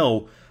don't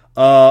know.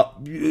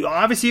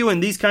 Obviously, in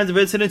these kinds of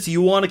incidents,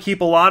 you want to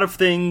keep a lot of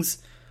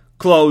things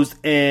closed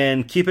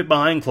and keep it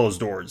behind closed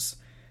doors.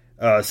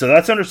 So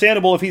that's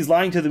understandable if he's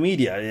lying to the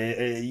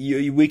media.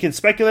 We can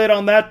speculate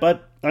on that,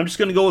 but I'm just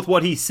going to go with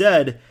what he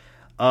said.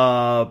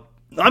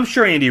 I'm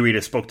sure Andy Reid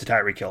has spoke to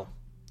Tyreek Hill.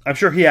 I'm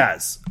sure he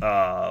has.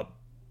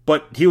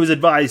 But he was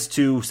advised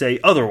to say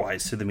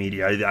otherwise to the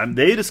media.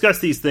 They discuss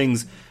these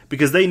things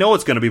because they know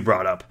it's going to be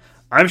brought up.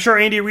 I'm sure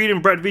Andy Reid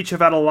and Brett Veach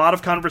have had a lot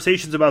of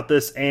conversations about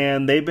this,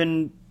 and they've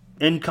been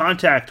in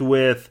contact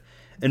with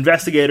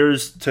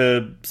investigators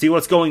to see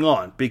what's going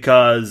on,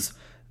 because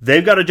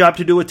they've got a job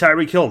to do with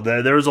Tyreek Hill.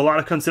 There's a lot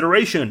of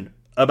consideration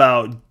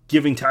about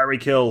giving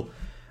Tyreek Hill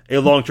a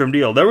long-term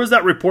deal. There was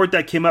that report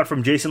that came out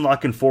from Jason La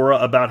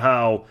Canfora about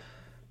how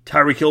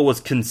Tyreek Hill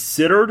was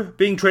considered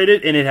being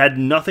traded, and it had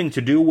nothing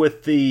to do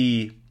with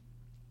the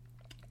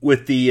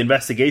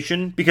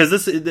investigation, because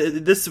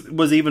this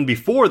was even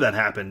before that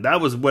happened. That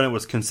was when it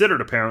was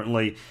considered,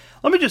 apparently.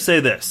 Let me just say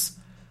this.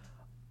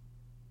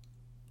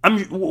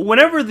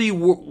 Whenever the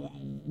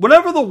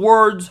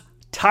words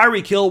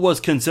Tyreek Hill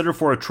was considered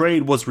for a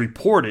trade was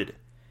reported,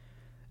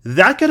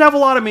 that could have a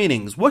lot of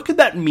meanings. What could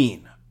that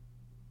mean?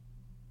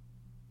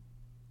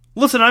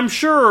 Listen, I'm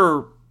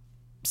sure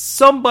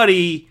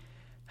somebody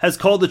has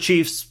called the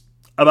Chiefs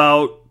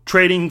about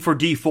trading for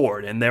Dee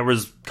Ford, and there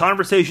was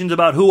conversations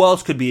about who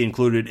else could be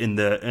included in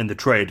the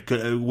trade.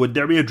 Would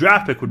there be a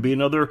draft pick? Would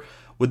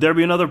there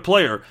be another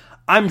player?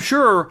 I'm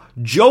sure,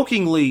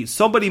 jokingly,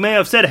 somebody may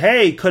have said,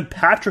 hey, could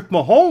Patrick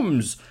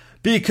Mahomes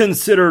be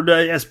considered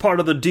as part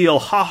of the deal?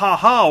 Ha ha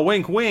ha,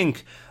 wink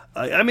wink.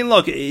 I mean,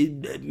 look,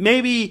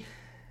 maybe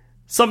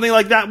something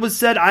like that was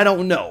said. I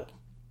don't know.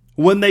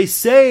 When they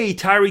say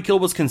Tyreek Hill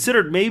was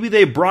considered, maybe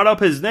they brought up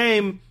his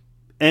name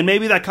and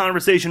maybe that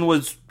conversation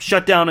was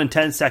shut down in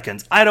 10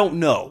 seconds. I don't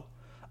know.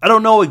 I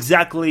don't know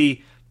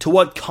exactly to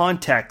what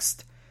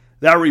context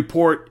that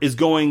report is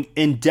going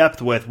in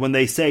depth with when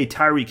they say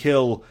Tyreek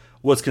Hill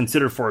was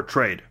considered for a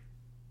trade.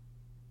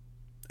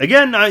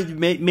 Again,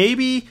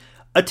 maybe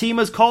a team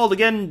has called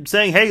again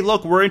saying, hey,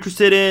 look, we're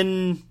interested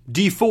in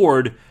Dee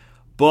Ford,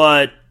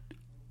 but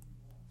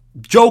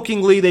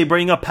jokingly they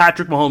bring up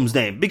Patrick Mahomes'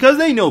 name because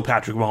they know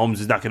Patrick Mahomes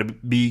is not going to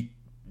be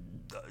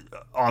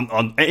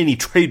on any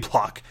trade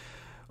block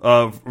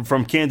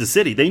from Kansas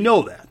City. They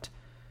know that.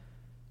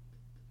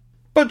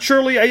 But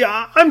surely,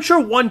 I'm sure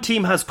one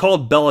team has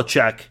called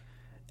Belichick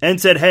and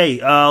said,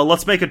 hey,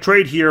 let's make a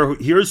trade here.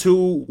 Here's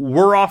who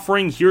we're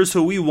offering. Here's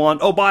who we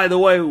want. Oh, by the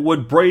way,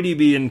 would Brady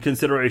be in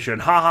consideration?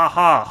 Ha, ha,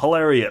 ha.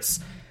 Hilarious.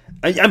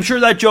 I'm sure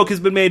that joke has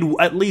been made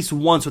at least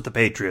once with the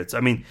Patriots.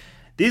 I mean,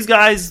 these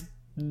guys,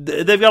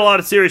 they've got a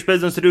lot of serious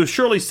business to do.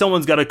 Surely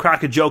someone's got to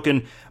crack a joke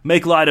and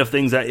make light of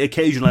things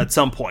occasionally at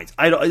some point.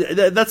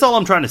 That's all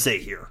I'm trying to say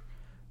here.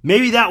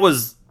 Maybe that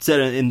was said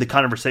in the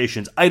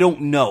conversations. I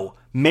don't know.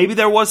 Maybe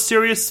there was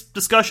serious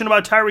discussion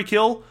about Tyreek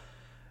Hill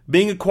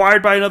being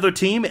acquired by another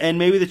team, and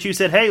maybe the Chiefs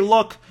said, hey,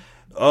 look,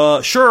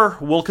 sure,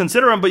 we'll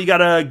consider him, but you got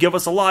to give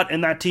us a lot.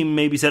 And that team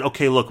maybe said,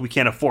 okay, look, we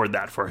can't afford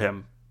that for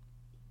him.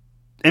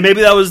 And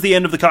maybe that was the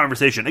end of the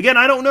conversation. Again,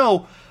 I don't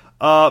know,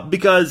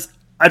 because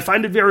I'd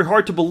find it very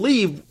hard to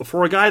believe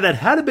for a guy that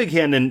had a big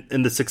hand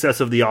in the success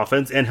of the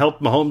offense and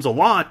helped Mahomes a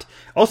lot,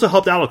 also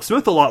helped Alex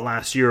Smith a lot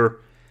last year,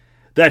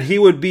 that he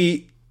would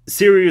be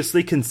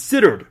seriously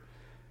considered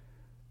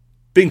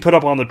being put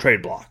up on the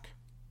trade block.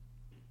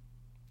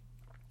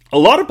 A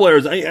lot of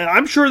players,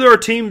 I'm sure there are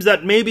teams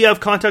that maybe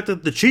have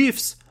contacted the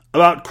Chiefs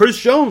about Chris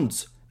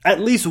Jones. At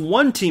least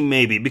one team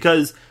maybe,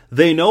 because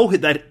they know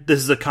that this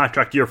is a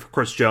contract year for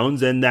Chris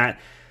Jones and that,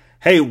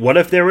 hey, what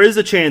if there is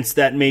a chance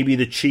that maybe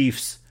the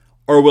Chiefs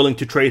are willing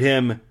to trade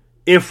him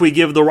if we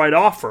give the right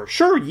offer?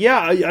 Sure, yeah,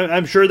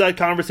 I'm sure that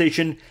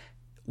conversation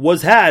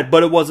was had,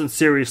 but it wasn't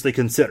seriously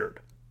considered.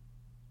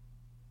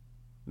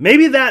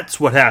 Maybe that's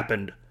what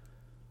happened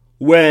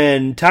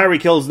when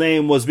Tyreek Hill's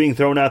name was being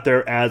thrown out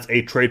there as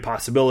a trade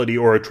possibility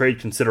or a trade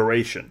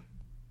consideration.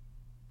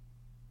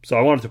 So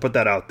I wanted to put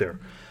that out there.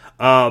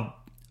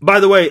 By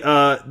the way,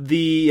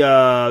 the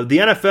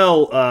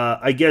NFL,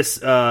 I guess,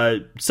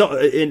 an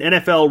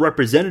NFL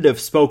representative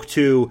spoke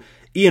to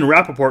Ian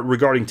Rappaport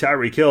regarding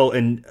Tyreek Hill,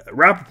 and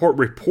Rappaport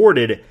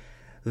reported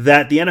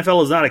that the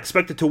NFL is not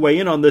expected to weigh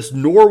in on this,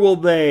 nor will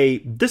they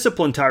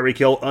discipline Tyreek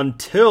Hill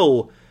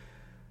until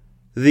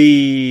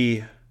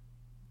the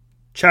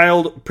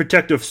Child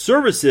Protective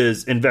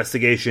Services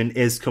investigation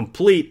is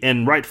complete,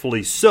 and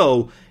rightfully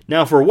so.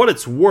 Now, for what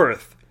it's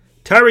worth,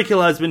 Tyreek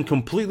Hill has been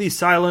completely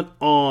silent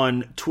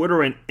on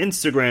Twitter and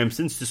Instagram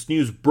since this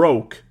news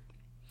broke.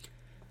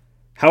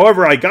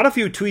 However, I got a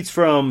few tweets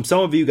from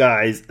some of you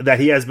guys that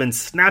he has been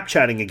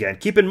Snapchatting again.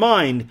 Keep in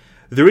mind,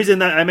 the reason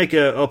that I make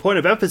a point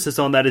of emphasis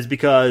on that is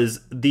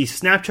because the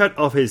Snapchat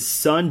of his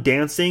son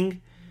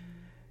dancing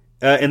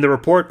in the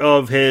report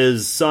of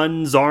his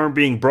son's arm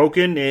being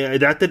broken,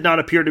 that did not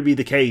appear to be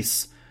the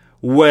case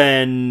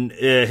when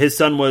his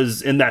son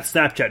was in that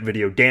Snapchat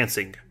video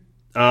dancing.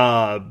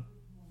 So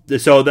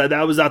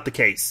that was not the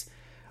case.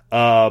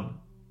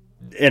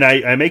 And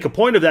I make a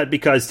point of that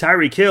because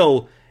Tyreek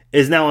Hill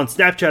is now on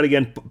Snapchat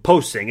again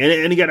posting.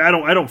 And again, I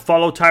don't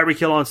follow Tyreek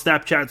Hill on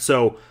Snapchat,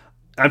 so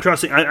I'm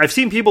trusting. I've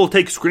seen people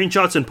take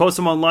screenshots and post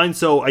them online,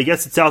 so I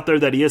guess it's out there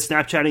that he is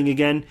Snapchatting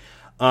again.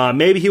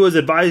 Maybe he was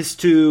advised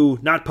to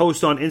not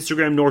post on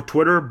Instagram nor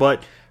Twitter,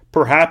 but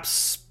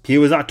perhaps he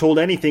was not told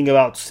anything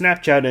about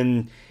Snapchat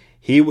and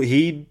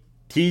he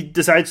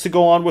decides to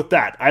go on with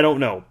that. I don't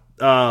know.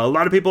 A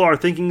lot of people are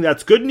thinking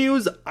that's good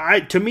news.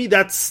 To me,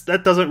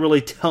 that doesn't really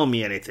tell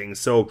me anything.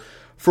 So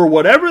for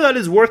whatever that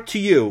is worth to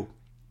you,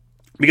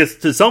 because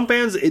to some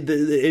fans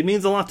it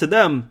means a lot to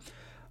them,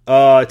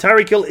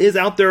 Tyreek Hill is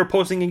out there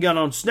posting again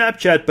on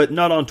Snapchat, but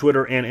not on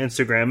Twitter and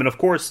Instagram. And of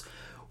course,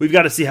 we've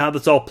got to see how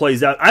this all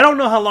plays out. I don't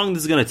know how long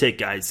this is going to take,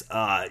 guys.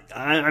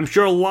 I'm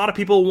sure a lot of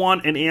people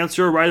want an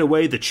answer right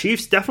away. The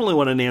Chiefs definitely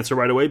want an answer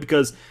right away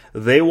because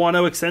they want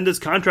to extend his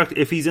contract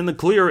if he's in the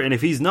clear, and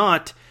if he's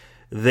not,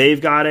 they've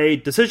got a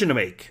decision to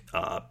make.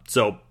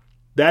 So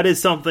that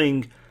is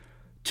something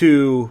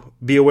to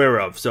be aware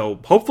of. So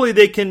hopefully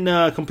they can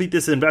complete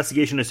this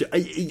investigation.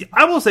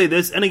 I will say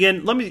this, and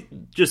again, let me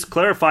just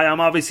clarify, I'm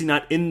obviously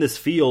not in this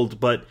field,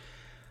 but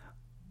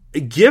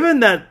given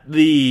that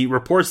the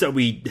reports that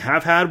we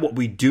have had, what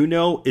we do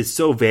know is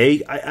so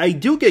vague, I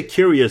do get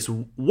curious,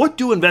 what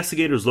do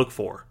investigators look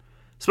for?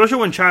 Especially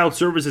when child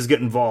services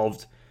get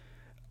involved.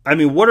 I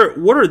mean, what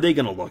are they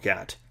going to look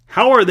at?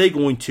 How are they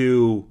going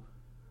to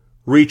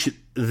reach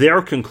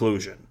their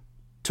conclusion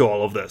to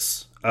all of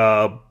this?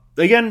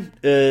 again,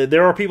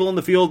 there are people in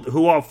the field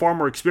who have far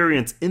more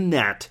experience in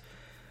that.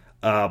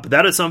 But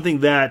that is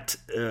something that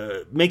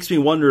makes me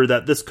wonder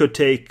that this could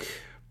take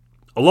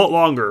a lot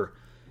longer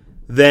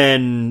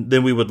than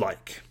we would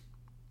like.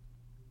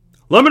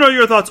 Let me know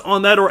your thoughts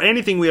on that or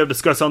anything we have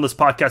discussed on this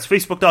podcast.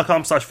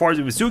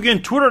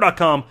 Facebook.com/FarzineVesugian,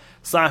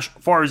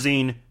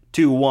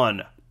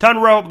 Twitter.com/Farzine21. Time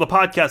to wrap up the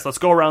podcast. Let's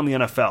go around the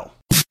NFL.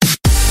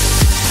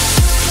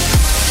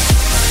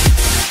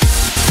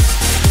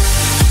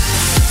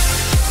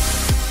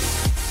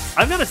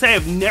 I've got to say,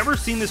 I've never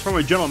seen this from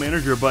a general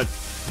manager, but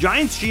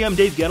Giants GM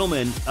Dave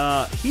Gettleman,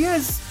 he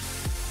has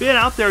been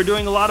out there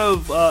doing a lot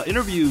of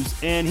interviews,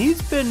 and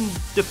he's been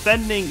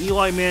defending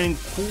Eli Manning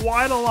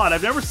quite a lot.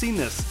 I've never seen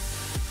this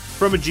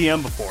from a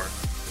GM before.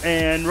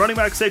 And running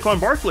back Saquon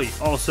Barkley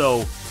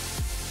also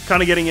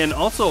kind of getting in,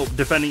 also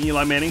defending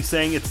Eli Manning,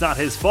 saying it's not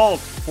his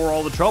fault for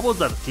all the troubles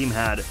that the team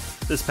had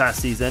this past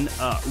season.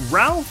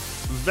 Ralph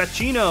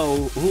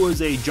Vecchino, who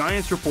is a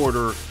Giants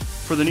reporter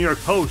for the New York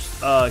Post,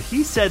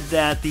 he said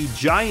that the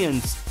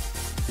Giants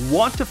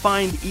want to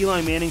find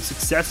Eli Manning's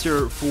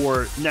successor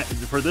for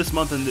this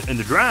month in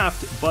the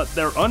draft, but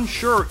they're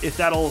unsure if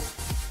that'll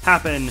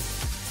happen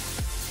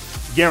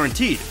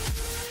guaranteed.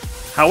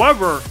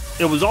 However,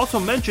 it was also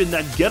mentioned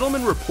that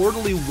Gettleman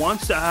reportedly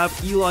wants to have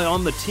Eli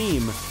on the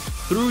team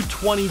through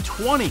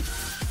 2020.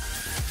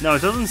 Now,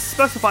 it doesn't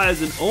specify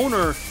as an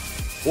owner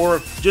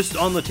or just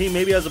on the team,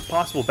 maybe as a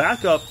possible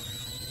backup,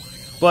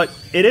 but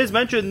it is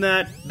mentioned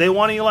that they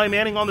want Eli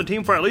Manning on the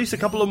team for at least a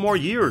couple of more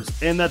years,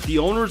 and that the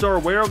owners are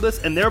aware of this,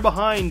 and they're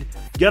behind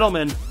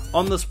Gettleman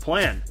on this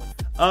plan.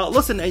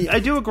 Listen, I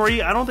do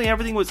agree. I don't think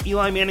everything was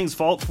Eli Manning's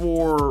fault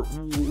for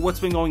what's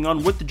been going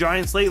on with the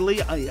Giants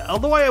lately.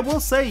 Although I will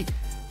say,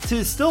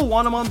 to still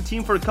want him on the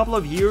team for a couple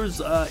of years,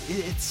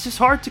 it's just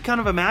hard to kind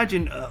of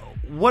imagine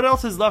what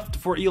else is left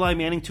for Eli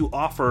Manning to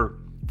offer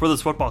for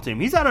this football team.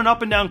 He's had an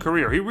up and down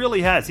career. He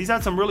really has. He's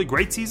had some really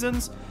great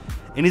seasons,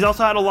 and he's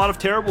also had a lot of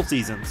terrible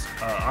seasons.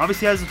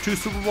 Obviously has 2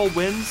 Super Bowl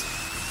wins.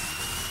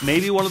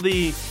 Maybe one of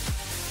the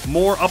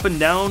more up and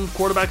down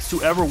quarterbacks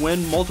to ever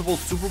win multiple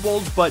Super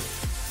Bowls, but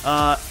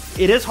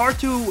it is hard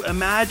to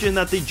imagine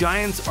that the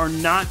Giants are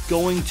not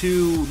going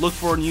to look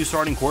for a new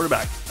starting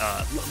quarterback.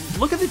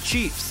 Look at the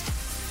Chiefs.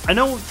 I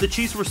know the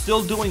Chiefs were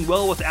still doing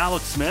well with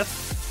Alex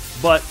Smith,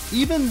 but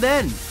even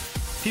then,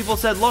 people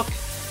said, look,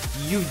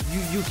 you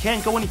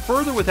can't go any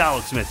further with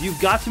Alex Smith. You've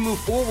got to move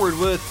forward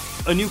with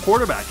a new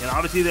quarterback. And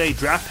obviously they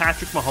draft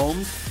Patrick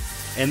Mahomes,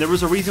 and there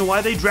was a reason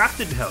why they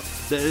drafted him.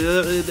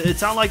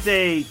 It's not like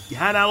they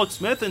had Alex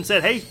Smith and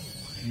said, hey,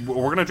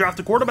 we're going to draft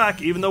a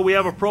quarterback even though we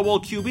have a Pro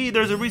Bowl QB.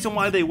 There's a reason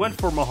why they went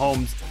for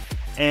Mahomes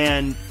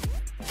and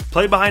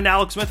played behind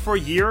Alex Smith for a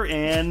year,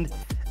 and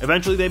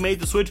eventually they made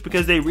the switch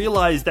because they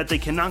realized that they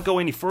cannot go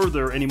any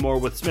further anymore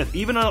with Smith,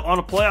 even on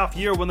a playoff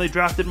year when they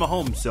drafted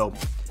Mahomes. So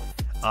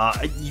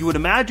you would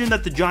imagine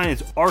that the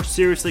Giants are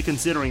seriously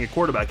considering a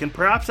quarterback, and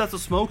perhaps that's a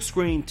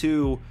smokescreen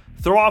to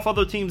throw off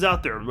other teams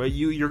out there.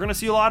 You're going to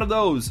see a lot of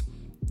those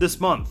this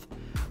month.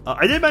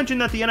 I did mention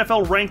that the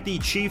NFL ranked the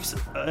Chiefs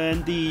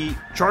and the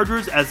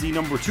Chargers as the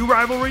number 2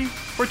 rivalry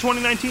for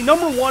 2019.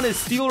 Number 1 is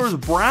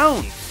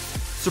Steelers-Browns,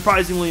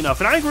 surprisingly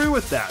enough, and I agree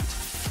with that.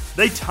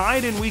 They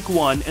tied in week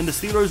 1, and the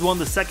Steelers won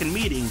the second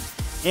meeting.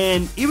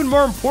 And even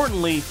more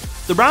importantly,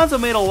 the Browns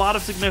have made a lot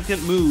of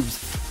significant moves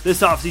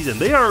this offseason.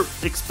 They are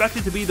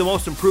expected to be the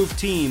most improved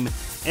team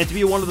and to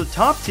be one of the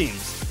top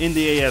teams in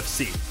the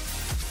AFC.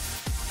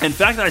 In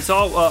fact, I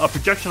saw a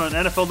projection on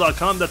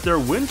NFL.com that their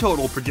win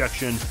total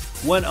projection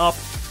went up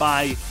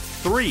by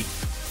 3.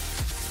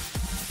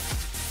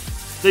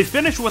 They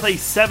finished with a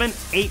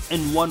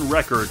 7-8-1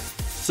 record.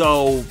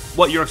 So,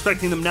 what, you're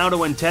expecting them now to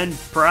win 10,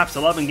 perhaps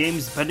 11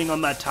 games, depending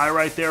on that tie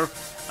right there.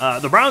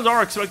 The Browns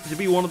are expected to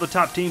be one of the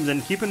top teams,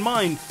 and keep in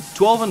mind,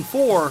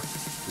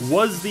 12-4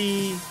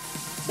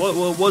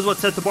 was what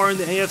set the bar in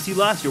the AFC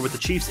last year with the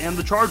Chiefs and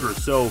the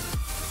Chargers. So,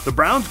 the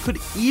Browns could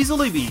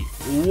easily be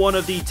one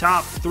of the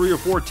top 3 or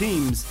 4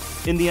 teams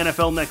in the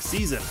NFL next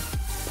season,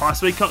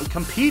 possibly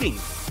competing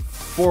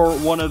for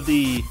one of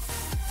the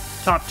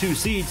top 2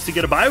 seeds to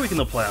get a bye week in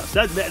the playoffs.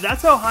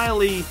 That's how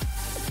highly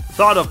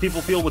thought of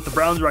people feel with the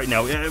Browns right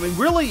now. I mean,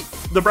 really,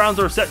 the Browns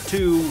are set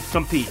to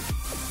compete.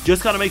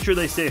 Just got to make sure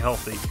they stay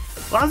healthy.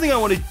 Last thing I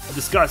want to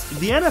discuss,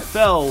 the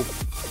NFL,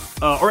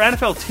 or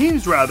NFL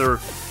teams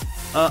rather,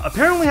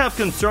 apparently have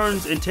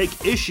concerns and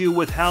take issue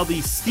with how the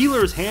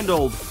Steelers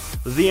handled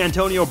the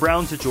Antonio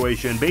Brown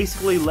situation,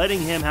 basically letting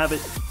him have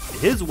it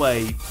his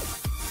way,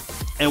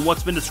 and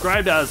what's been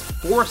described as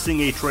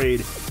forcing a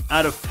trade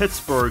out of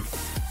Pittsburgh,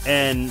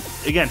 and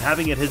again,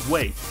 having it his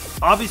way.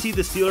 Obviously,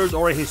 the Steelers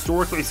are a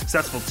historically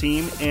successful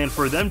team, and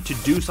for them to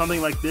do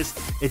something like this,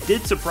 it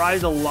did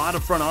surprise a lot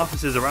of front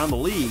offices around the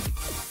league,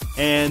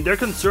 and they're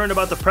concerned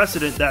about the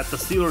precedent that the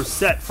Steelers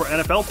set for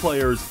NFL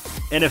players,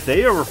 and if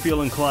they ever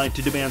feel inclined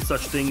to demand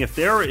such thing, if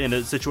they're in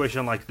a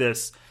situation like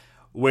this,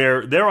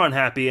 where they're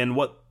unhappy and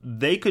what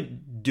they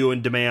could do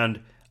and demand,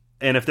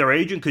 and if their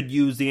agent could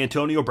use the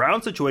Antonio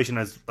Brown situation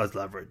as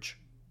leverage.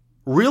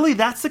 Really,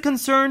 that's the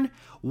concern?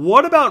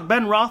 What about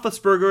Ben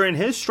Roethlisberger and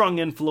his strong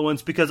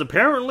influence? Because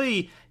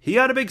apparently he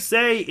had a big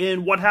say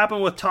in what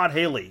happened with Todd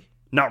Haley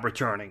not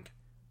returning.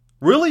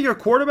 Really, your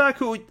quarterback,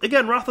 who,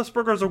 again,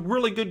 Roethlisberger is a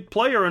really good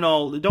player and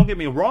all, don't get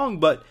me wrong,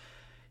 but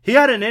he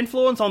had an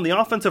influence on the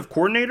offensive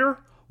coordinator?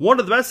 One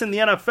of the best in the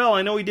NFL.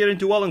 I know he didn't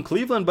do well in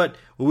Cleveland, but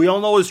we all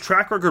know his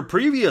track record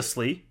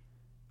previously.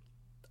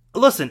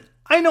 Listen,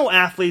 I know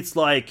athletes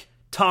like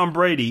Tom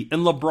Brady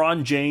and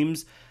LeBron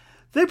James,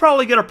 they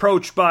probably get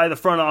approached by the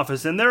front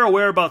office and they're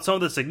aware about some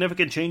of the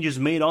significant changes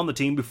made on the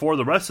team before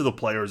the rest of the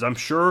players. I'm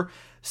sure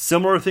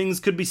similar things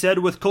could be said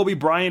with Kobe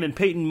Bryant and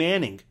Peyton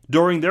Manning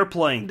during their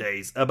playing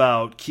days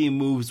about key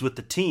moves with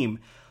the team.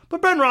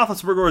 But Ben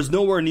Roethlisberger is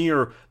nowhere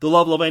near the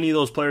level of any of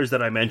those players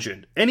that I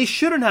mentioned. And he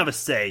shouldn't have a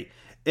say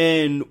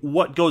in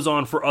what goes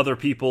on for other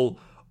people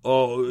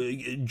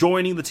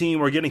joining the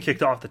team or getting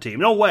kicked off the team.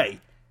 No way.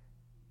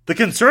 The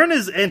concern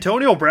is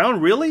Antonio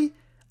Brown, really?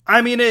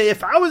 I mean,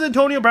 if I was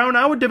Antonio Brown,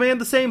 I would demand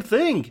the same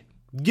thing,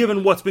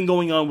 given what's been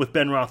going on with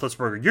Ben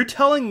Roethlisberger. You're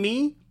telling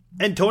me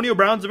Antonio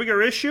Brown's a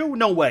bigger issue?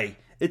 No way.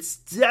 It's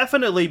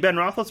definitely Ben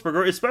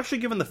Roethlisberger, especially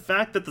given the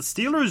fact that the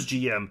Steelers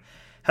GM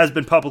has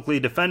been publicly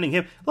defending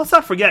him. Let's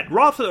not forget,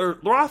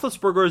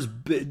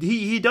 Roethlisberger,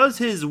 he does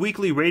his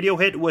weekly radio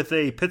hit with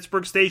a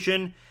Pittsburgh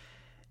station,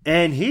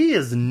 and he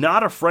is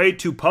not afraid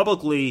to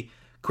publicly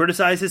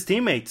criticize his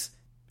teammates.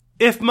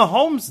 If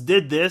Mahomes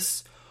did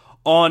this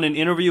on an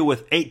interview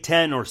with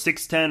 810 or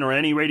 610 or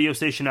any radio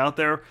station out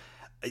there,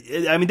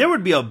 I mean, there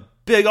would be a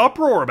big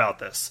uproar about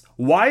this.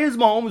 Why is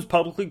Mahomes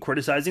publicly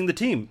criticizing the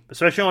team?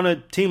 Especially on a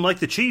team like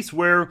the Chiefs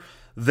where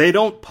they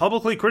don't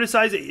publicly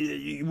criticize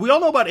it. We all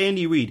know about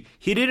Andy Reid.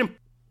 He didn't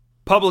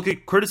publicly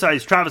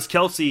criticize Travis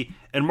Kelce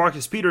and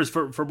Marcus Peters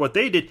for what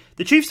they did.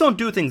 The Chiefs don't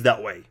do things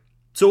that way.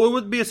 So it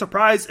would be a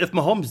surprise if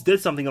Mahomes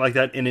did something like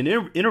that in an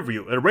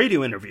interview, a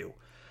radio interview.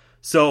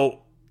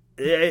 So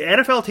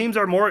NFL teams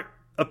are more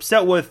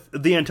upset with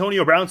the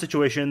Antonio Brown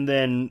situation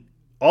than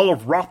all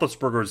of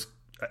Roethlisberger's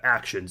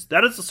actions.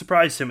 That is a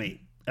surprise to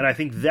me. And I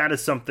think that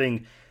is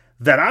something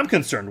that I'm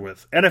concerned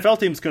with. NFL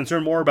teams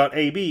concerned more about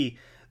AB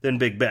than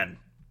Big Ben.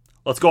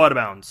 Let's go out of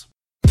bounds.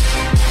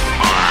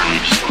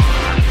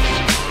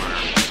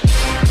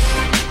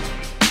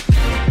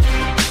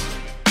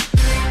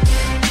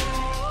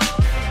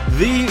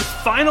 The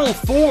Final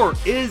Four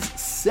is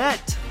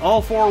set.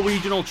 All four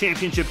regional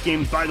championship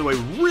games, by the way,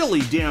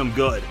 really damn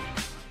good.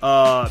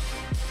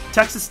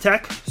 Texas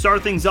Tech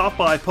started things off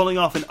by pulling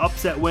off an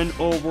upset win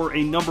over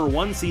a number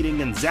one seed in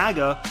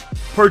Gonzaga.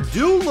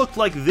 Purdue looked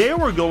like they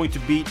were going to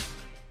beat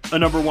a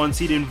number one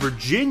seed in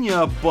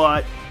Virginia,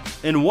 but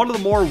in one of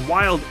the more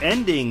wild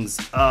endings,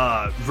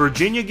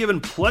 Virginia given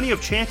plenty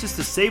of chances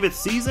to save its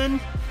season,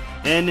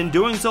 and in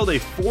doing so, they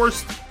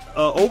forced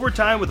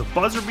overtime with a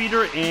buzzer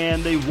beater,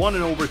 and they won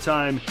in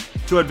overtime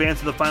to advance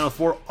to the Final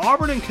Four.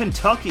 Auburn and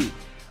Kentucky,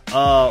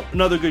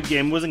 another good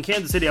game, was in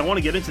Kansas City. I want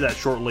to get into that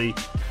shortly.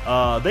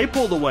 They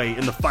pulled away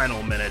in the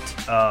final minute,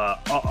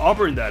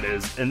 Auburn that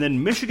is, and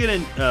then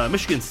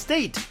Michigan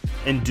State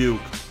and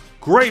Duke.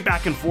 Great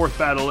back and forth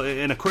battle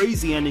and a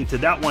crazy ending to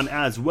that one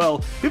as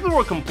well. People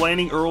were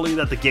complaining early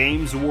that the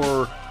games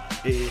were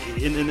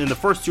in the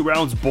first two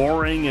rounds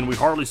boring and we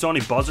hardly saw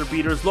any buzzer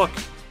beaters. Look,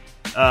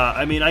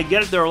 I mean, I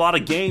get it, there are a lot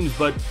of games,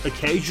 but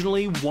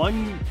occasionally,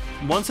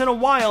 once in a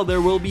while,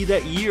 there will be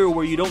that year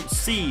where you don't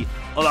see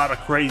a lot of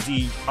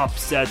crazy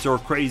upsets or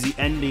crazy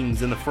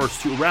endings in the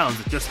first two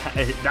rounds.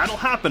 That'll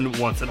happen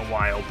once in a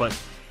while, but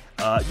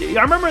I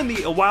remember in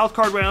the wild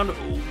card round,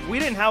 we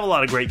didn't have a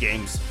lot of great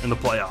games in the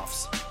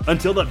playoffs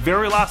until that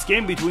very last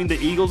game between the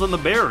Eagles and the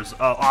Bears.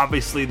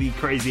 Obviously, the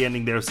crazy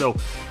ending there. So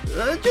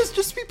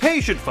just be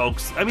patient,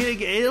 folks. I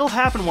mean, it'll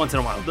happen once in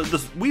a while.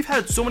 We've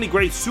had so many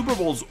great Super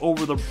Bowls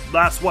over the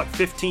last,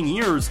 15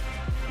 years.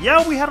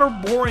 Yeah, we had our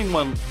boring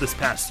one this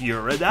past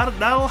year.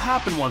 That'll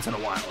happen once in a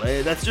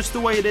while. That's just the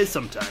way it is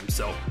sometimes.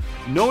 So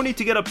no need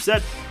to get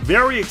upset.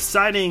 Very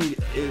exciting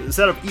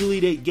set of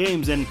Elite Eight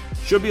games, and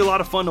should be a lot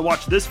of fun to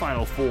watch this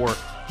Final Four,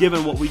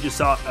 given what we just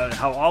saw,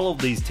 how all of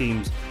these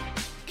teams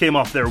came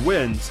off their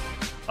wins.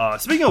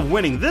 Speaking of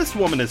winning, this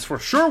woman is for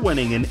sure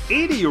winning. An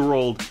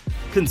 80-year-old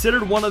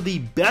considered one of the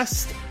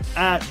best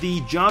at the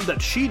job that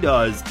she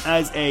does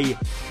as a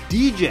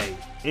DJ.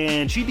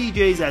 And she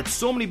DJs at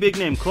so many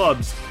big-name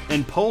clubs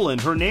in Poland.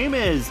 Her name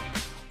is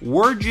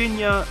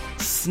Virginia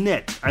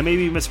Snit. I may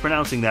be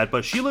mispronouncing that,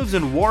 but she lives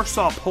in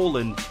Warsaw,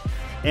 Poland.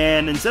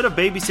 And instead of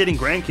babysitting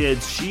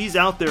grandkids, she's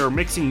out there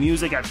mixing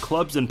music at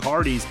clubs and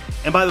parties.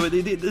 And by the way,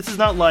 this is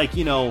not like,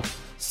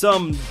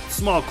 some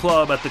small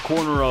club at the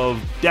corner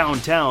of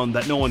downtown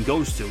that no one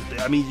goes to.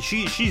 I mean,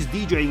 she's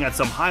DJing at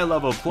some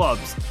high-level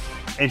clubs.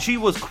 And she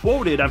was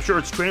quoted, I'm sure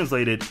it's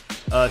translated,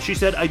 she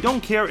said, "I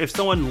don't care if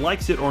someone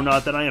likes it or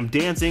not that I am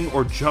dancing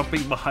or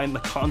jumping behind the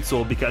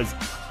console because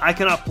I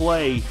cannot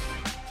play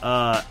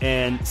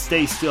and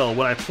stay still.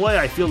 When I play,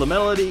 I feel the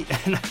melody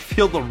and I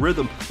feel the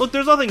rhythm." Look,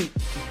 there's nothing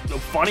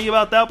funny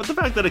about that, but the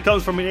fact that it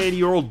comes from an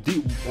 80-year-old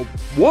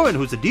woman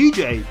who's a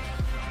DJ,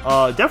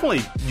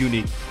 definitely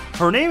unique.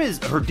 Her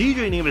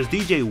DJ name is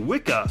DJ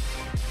Wicca,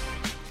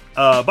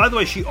 By the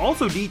way, she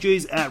also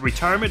DJs at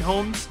retirement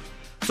homes.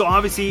 So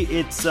obviously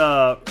it's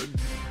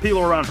people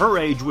around her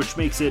age, which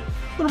makes it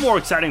a little more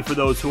exciting for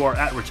those who are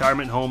at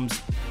retirement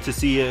homes to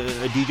see a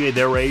DJ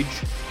their age,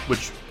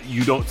 which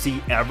you don't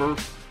see ever.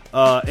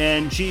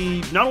 And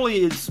she not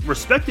only is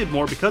respected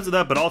more because of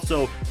that, but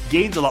also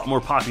gains a lot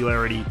more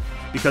popularity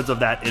because of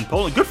that in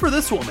Poland. Good for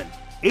this woman.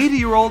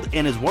 80-year-old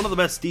and is one of the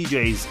best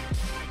DJs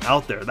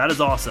out there. That is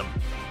awesome.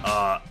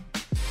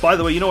 By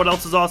the way, you know what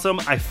else is awesome?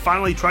 I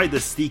finally tried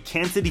this, the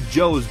Kansas City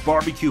Joe's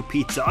barbecue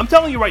pizza. I'm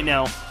telling you right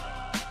now,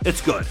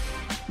 it's good.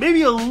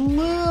 Maybe a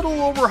little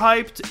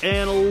overhyped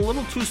and a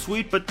little too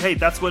sweet, but hey,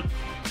 that's what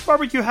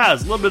barbecue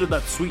has. A little bit of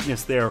that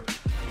sweetness there.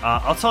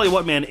 I'll tell you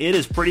what, man, it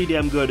is pretty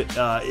damn good.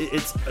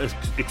 It's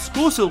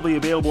exclusively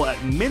available at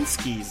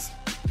Minsky's.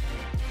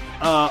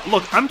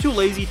 Look, I'm too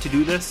lazy to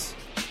do this.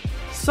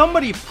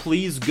 Somebody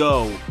please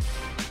go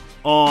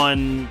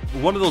on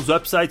one of those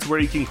websites where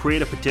you can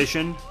create a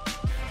petition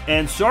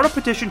and start a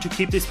petition to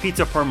keep this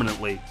pizza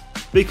permanently,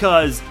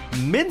 because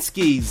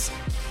Minsky's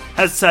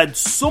has had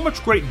so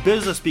much great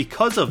business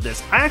because of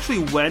this. I actually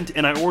went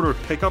and I ordered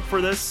pickup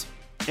for this,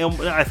 and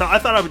I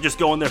thought I would just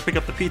go in there, pick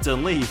up the pizza,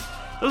 and leave.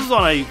 This was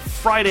on a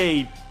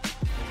Friday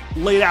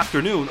late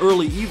afternoon,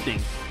 early evening,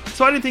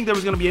 so I didn't think there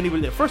was going to be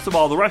anybody there. First of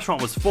all, the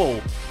restaurant was full,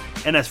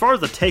 and as far as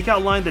the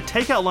takeout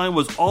line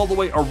was all the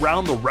way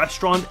around the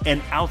restaurant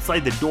and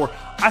outside the door.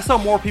 I saw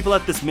more people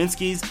at this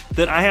Minsky's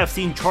than I have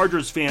seen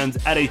Chargers fans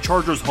at a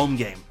Chargers home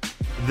game.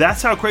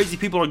 That's how crazy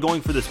people are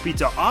going for this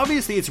pizza.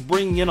 Obviously, it's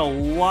bringing in a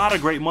lot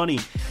of great money,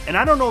 and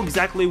I don't know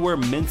exactly where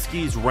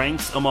Minsky's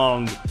ranks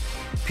among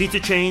pizza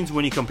chains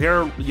when you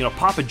compare,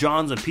 Papa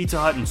John's and Pizza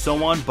Hut and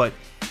so on, but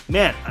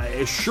man,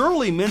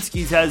 surely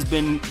Minsky's has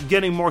been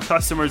getting more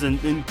customers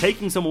and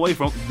taking some away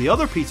from the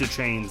other pizza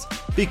chains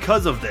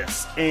because of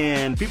this,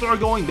 and people are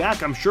going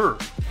back, I'm sure.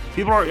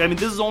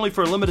 This is only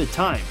for a limited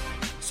time.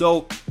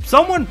 So,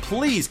 someone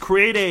please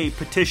create a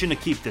petition to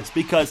keep this,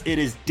 because it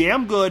is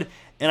damn good,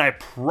 and I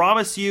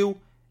promise you,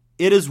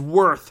 it is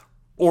worth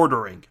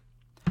ordering.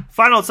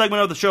 Final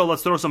segment of the show,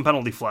 let's throw some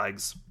penalty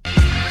flags.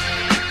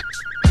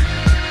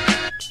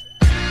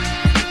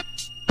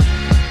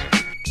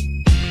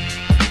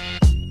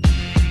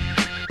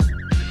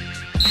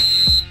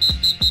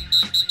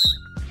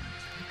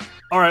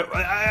 Alright,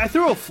 I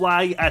threw a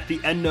flag at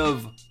the end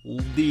of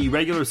the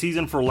regular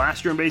season for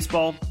last year in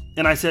baseball,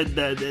 and I said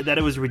that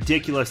it was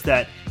ridiculous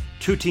that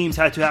two teams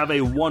had to have a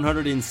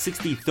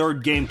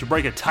 163rd game to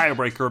break a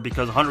tiebreaker,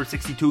 because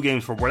 162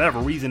 games for whatever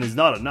reason is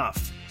not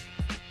enough.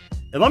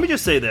 And let me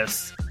just say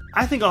this,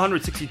 I think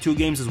 162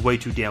 games is way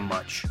too damn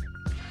much.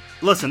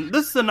 Listen,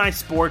 this is a nice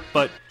sport,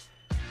 but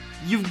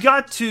you've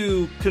got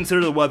to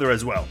consider the weather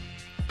as well.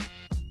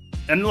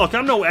 And look,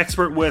 I'm no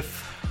expert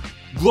with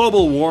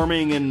global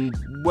warming and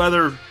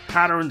weather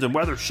patterns and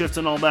weather shifts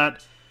and all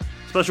that,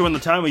 especially when the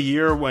time of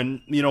year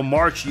when,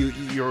 March,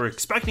 you're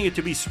expecting it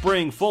to be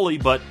spring fully,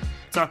 but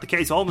it's not the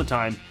case all the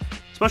time,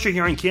 especially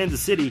here in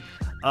Kansas City.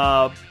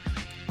 I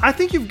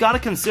think you've got to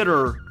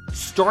consider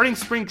starting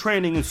spring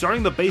training and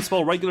starting the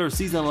baseball regular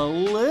season a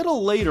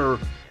little later,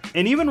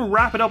 and even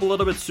wrap it up a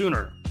little bit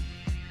sooner.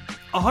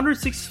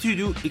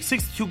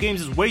 162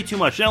 games is way too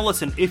much. Now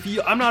listen,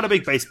 I'm not a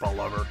big baseball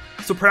lover,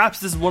 so perhaps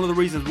this is one of the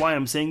reasons why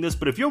I'm saying this,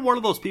 but if you're one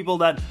of those people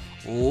that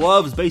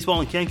loves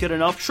baseball and can't get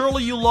enough,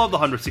 surely you love the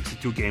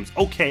 162 games.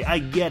 Okay, I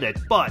get it,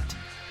 but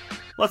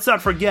let's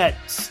not forget,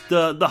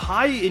 the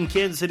high in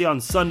Kansas City on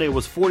Sunday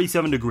was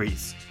 47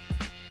 degrees.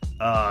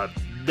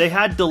 They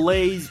had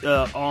delays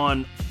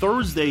on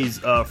Thursdays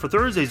for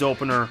Thursday's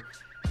opener,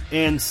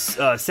 and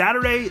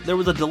Saturday there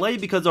was a delay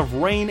because of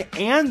rain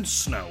and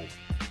snow.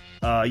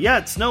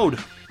 It snowed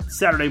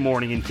Saturday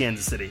morning in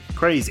Kansas City.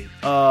 Crazy.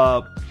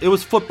 It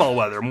was football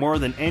weather more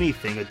than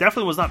anything. It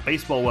definitely was not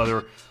baseball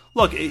weather.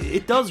 Look,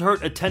 it does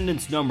hurt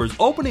attendance numbers.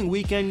 Opening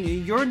weekend,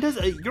 you're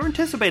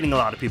anticipating a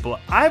lot of people.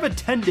 I've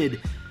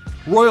attended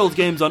Royals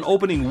games on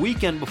opening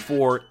weekend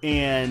before,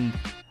 and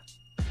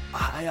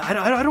I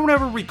don't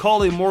ever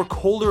recall a more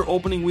colder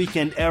opening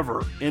weekend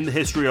ever in the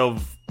history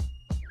of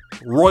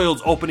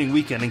Royals opening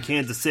weekend in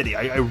Kansas City.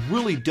 I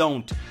really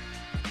don't.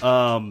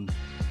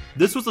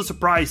 This was a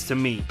surprise to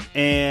me,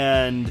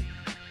 and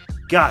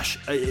gosh,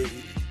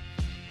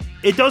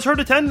 it does hurt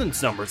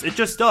attendance numbers. It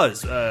just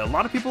does. A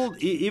lot of people,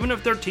 even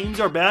if their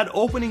teams are bad,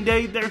 opening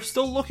day, they're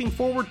still looking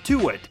forward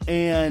to it,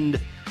 and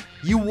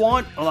you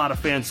want a lot of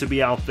fans to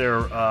be out there,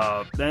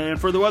 and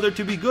for the weather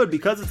to be good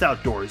because it's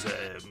outdoors.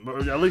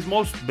 At least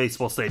most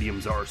baseball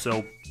stadiums are.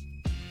 So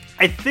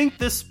I think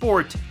this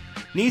sport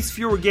needs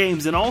fewer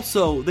games, and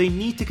also they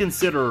need to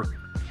consider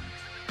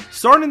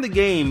starting the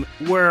game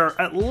where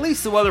at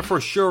least the weather for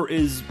sure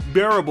is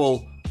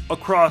bearable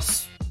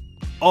across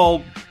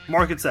all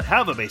markets that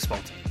have a baseball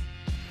team.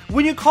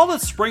 When you call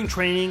it spring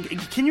training,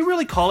 can you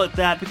really call it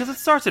that? Because it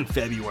starts in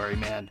February,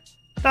 man.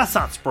 That's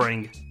not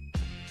spring.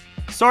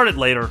 Start it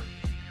later.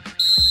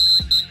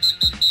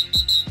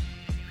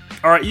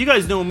 Alright, you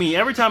guys know me.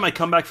 Every time I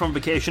come back from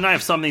vacation, I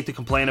have something to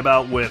complain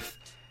about with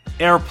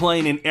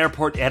airplane and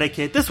airport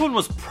etiquette. This one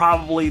was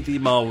probably the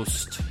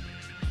most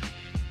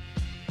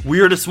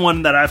weirdest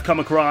one that I've come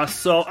across.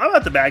 So I'm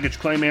at the baggage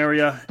claim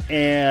area,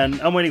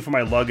 and I'm waiting for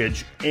my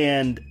luggage,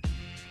 and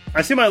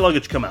I see my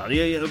luggage come out.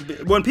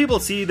 When people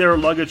see their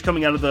luggage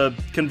coming out of the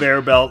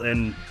conveyor belt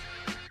and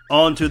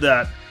onto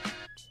that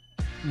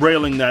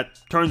railing that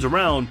turns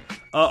around,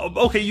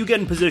 okay, you get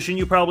in position.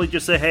 You probably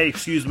just say, hey,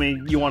 excuse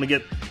me, you want to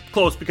get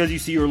close because you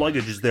see your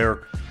luggage is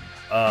there.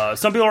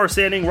 Some people are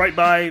standing right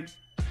by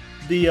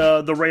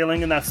the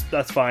railing, and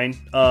that's fine.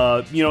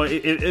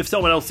 If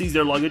someone else sees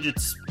their luggage,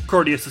 it's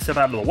courteous to step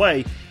out of the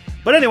way.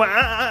 But anyway,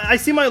 I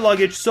see my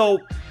luggage, so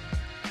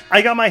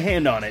I got my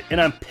hand on it, and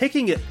I'm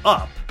picking it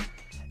up,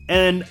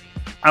 and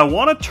I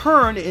want to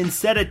turn and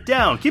set it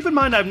down. Keep in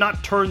mind, I've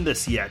not turned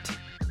this yet.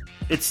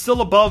 It's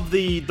still above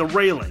the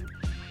railing.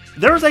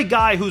 There's a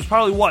guy who's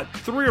probably,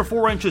 3 or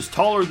 4 inches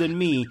taller than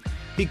me.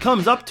 He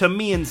comes up to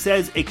me and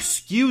says,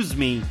 excuse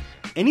me,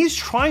 and he's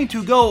trying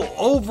to go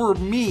over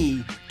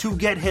me to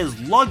get his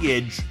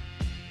luggage.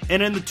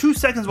 And in the 2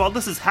 seconds while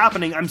this is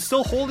happening, I'm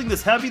still holding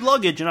this heavy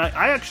luggage, and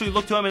I actually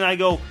look to him and I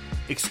go,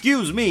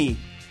 excuse me,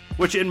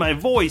 which in my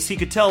voice, he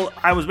could tell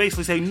I was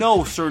basically saying,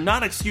 no, sir,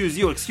 not excuse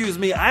you, excuse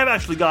me. I've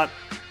actually got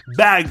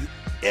bags.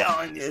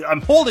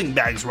 I'm holding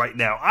bags right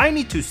now. I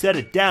need to set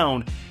it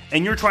down,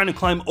 and you're trying to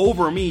climb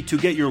over me to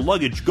get your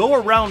luggage. Go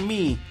around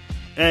me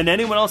and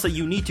anyone else that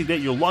you need to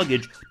get your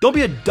luggage. Don't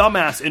be a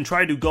dumbass and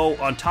try to go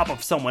on top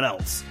of someone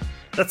else.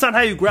 That's not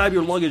how you grab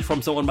your luggage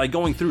from someone, by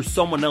going through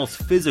someone else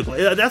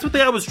physically. That's what the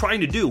guy was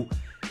trying to do.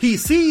 He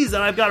sees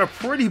that I've got a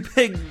pretty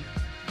big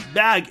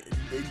bag,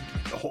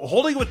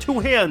 holding it with 2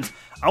 hands.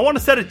 I want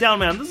to set it down,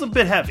 man. This is a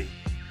bit heavy.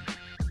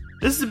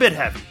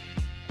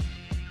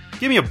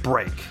 Give me a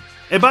break.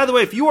 And by the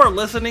way, if you are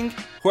listening,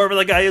 whoever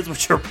that guy is,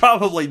 which you're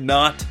probably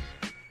not,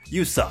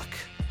 you suck.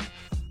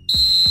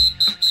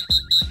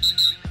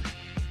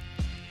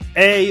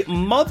 A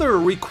mother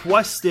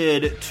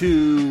requested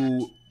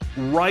to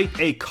write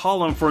a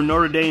column for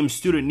Notre Dame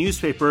student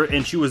newspaper,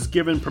 and she was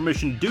given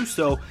permission to do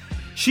so.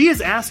 She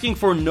is asking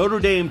for Notre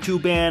Dame to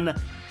ban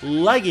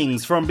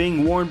leggings from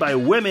being worn by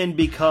women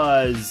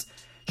because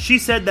she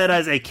said that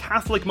as a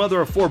Catholic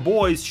mother of 4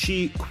 boys,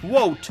 she,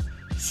 quote,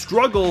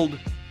 struggled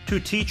to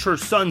teach her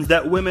sons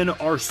that women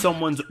are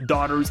someone's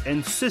daughters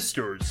and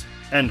sisters,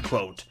 end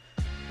quote.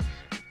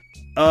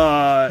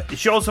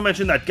 She also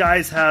mentioned that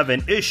guys have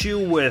an issue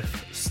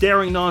with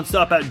staring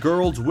nonstop at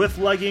girls with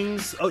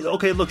leggings.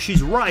 Okay, look,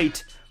 she's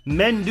right.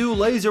 Men do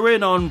laser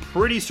in on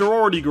pretty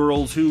sorority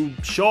girls who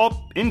show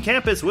up in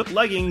campus with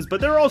leggings,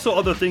 but there are also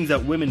other things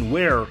that women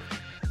wear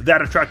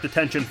that attract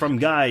attention from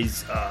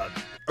guys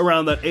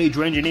around that age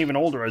range and even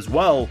older as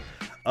well.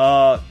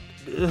 But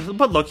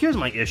look, here's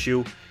my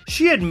issue.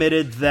 She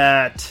admitted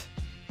that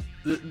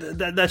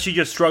she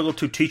just struggled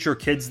to teach her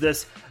kids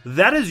this.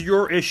 That is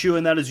your issue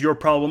and that is your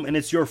problem, and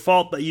it's your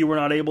fault that you were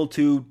not able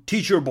to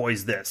teach your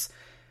boys this.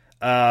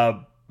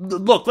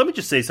 Look, let me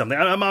just say something.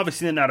 I'm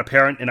obviously not a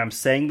parent and I'm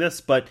saying this,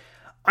 but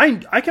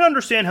I can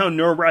understand how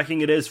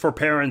nerve-wracking it is for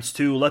parents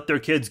to let their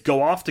kids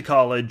go off to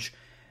college,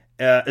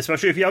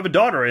 especially if you have a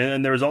daughter,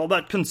 and there's all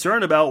that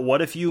concern about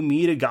what if you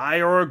meet a guy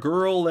or a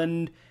girl,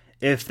 and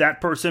if that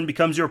person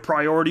becomes your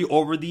priority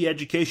over the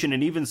education.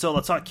 And even so,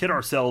 let's not kid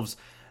ourselves.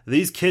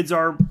 These kids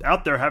are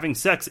out there having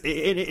sex.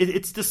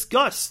 It's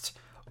discussed,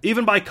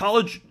 even by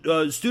college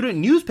student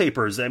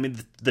newspapers. I mean,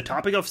 the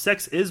topic of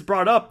sex is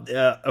brought up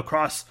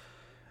across,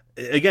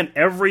 again,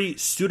 every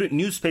student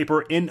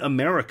newspaper in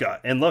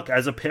America. And look,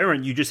 as a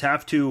parent, you just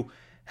have to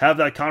have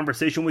that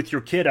conversation with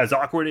your kid, as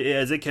awkward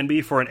as it can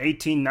be for an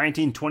 18,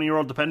 19,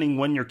 20-year-old, depending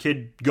when your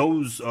kid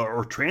goes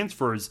or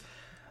transfers.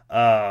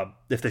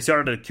 If they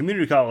start at a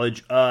community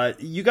college,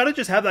 you got to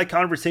just have that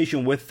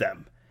conversation with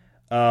them.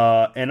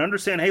 And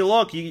understand, hey,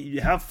 look,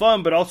 you have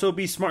fun, but also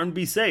be smart and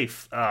be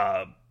safe.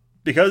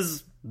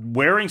 Because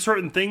wearing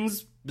certain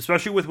things,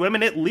 especially with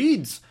women, it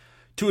leads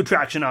to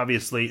attraction,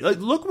 obviously.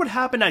 Look what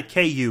happened at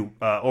KU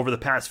over the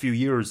past few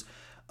years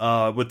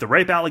with the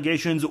rape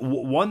allegations,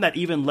 one that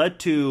even led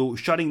to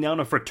shutting down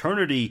a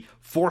fraternity,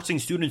 forcing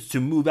students to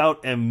move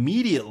out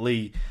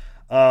immediately.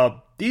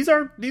 These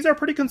are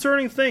pretty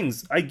concerning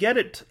things. I get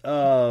it.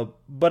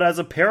 But as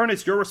a parent,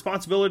 it's your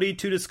responsibility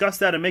to discuss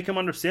that and make them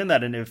understand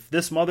that. And if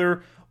this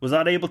mother was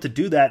not able to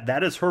do that,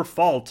 that is her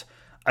fault.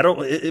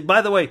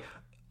 By the way,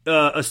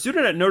 a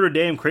student at Notre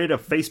Dame created a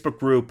Facebook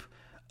group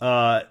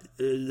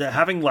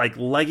having like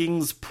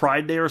leggings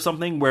Pride Day or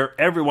something, where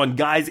everyone,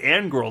 guys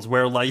and girls,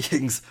 wear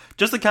leggings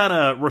just to kind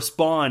of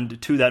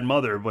respond to that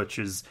mother, which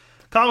is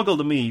comical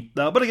to me.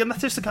 But again,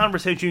 that's just a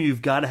conversation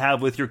you've got to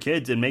have with your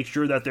kids and make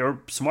sure that they're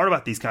smart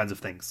about these kinds of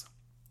things.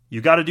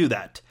 You got to do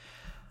that.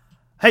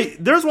 Hey,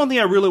 there's one thing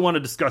I really want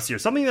to discuss here,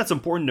 something that's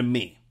important to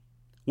me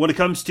when it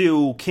comes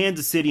to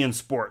Kansas City and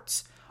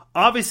sports.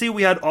 Obviously,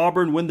 we had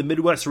Auburn win the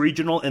Midwest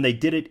Regional, and they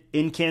did it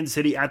in Kansas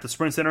City at the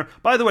Sprint Center.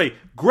 By the way,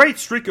 great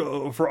streak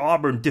for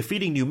Auburn,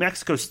 defeating New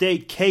Mexico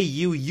State,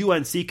 KU,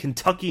 UNC,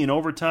 Kentucky in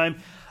overtime.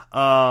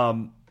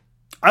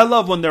 I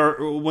love when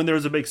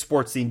there's a big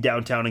sports scene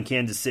downtown in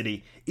Kansas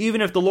City, even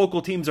if the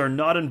local teams are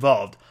not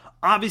involved.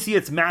 Obviously,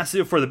 it's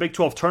massive for the Big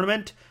 12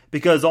 tournament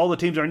because all the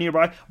teams are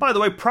nearby. By the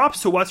way,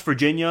 props to West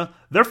Virginia.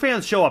 Their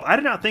fans show up. I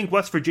did not think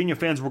West Virginia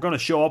fans were going to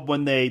show up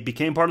when they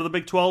became part of the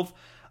Big 12.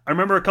 I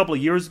remember a couple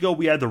of years ago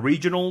we had the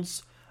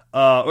regionals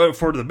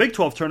for the Big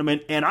 12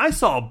 tournament, and I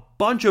saw a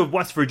bunch of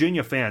West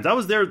Virginia fans. I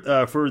was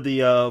there for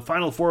the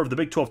Final Four of the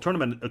Big 12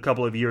 tournament a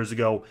couple of years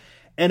ago,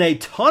 and a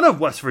ton of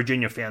West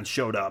Virginia fans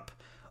showed up.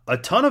 A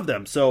ton of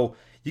them. So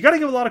you got to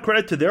give a lot of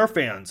credit to their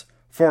fans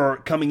for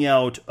coming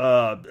out,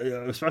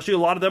 especially a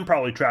lot of them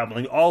probably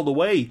traveling all the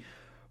way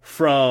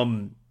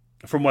from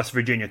West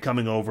Virginia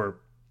coming over.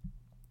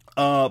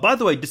 By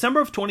the way,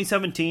 December of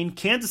 2017,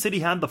 Kansas City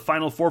had the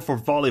Final Four for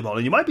volleyball.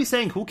 And you might be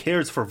saying, who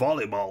cares for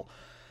volleyball?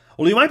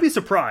 Well, you might be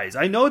surprised.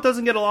 I know it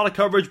doesn't get a lot of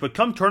coverage, but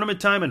come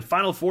tournament time and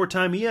Final Four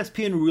time,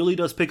 ESPN really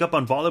does pick up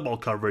on volleyball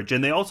coverage.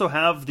 And they also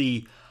have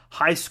the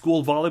high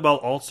school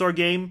volleyball all-star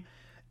game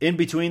in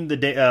between the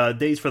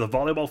days for the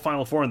volleyball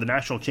Final Four and the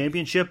national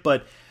championship.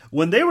 But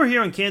when they were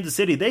here in Kansas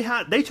City,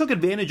 they took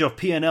advantage of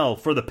PNL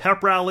for the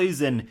pep rallies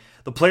and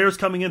the players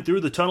coming in through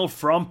the tunnel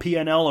from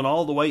PNL and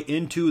all the way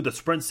into the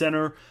Sprint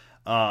Center.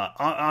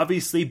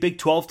 Obviously, Big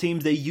 12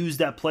 teams, they use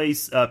that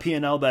place,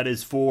 PNL, that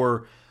is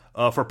for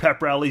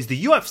pep rallies.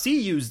 The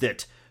UFC used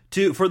it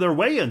for their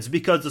weigh-ins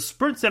because the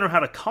Sprint Center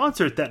had a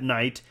concert that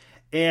night.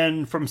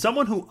 And from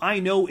someone who I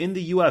know in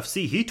the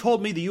UFC, he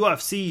told me the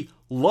UFC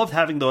loved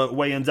having the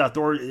weigh-ins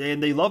outdoor,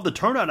 and they love the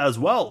turnout as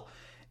well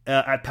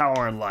at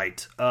Power and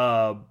Light.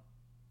 I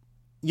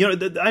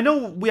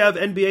know we have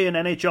NBA and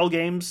NHL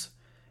games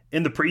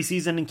in the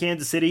preseason in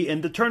Kansas City,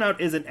 and the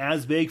turnout isn't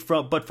as big,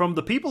 but from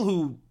the people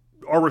who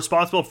are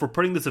responsible for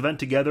putting this event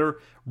together,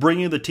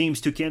 bringing the teams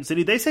to Kansas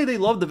City, they say they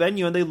love the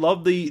venue and they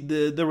love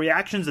the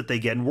reactions that they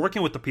get and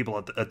working with the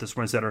people at the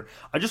Sprint Center.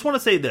 I just want to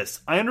say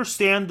this. I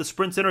understand the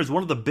Sprint Center is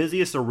one of the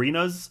busiest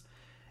arenas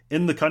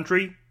in the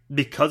country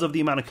because of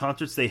the amount of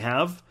concerts they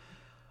have.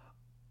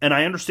 And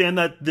I understand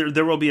that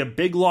there will be a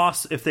big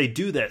loss if they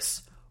do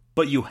this.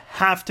 But you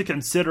have to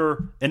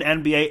consider an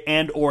NBA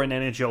and or an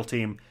NHL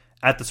team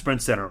at the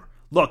Sprint Center.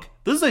 Look,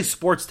 this is a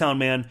sports town,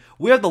 man.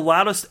 We have the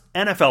loudest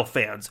NFL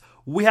fans.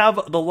 We have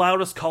the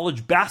loudest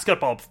college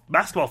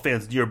basketball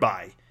fans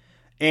nearby.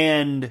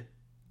 And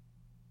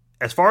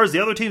as far as the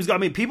other teams go, I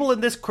mean, people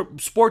in this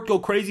sport go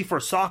crazy for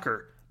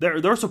soccer.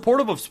 They're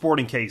supportive of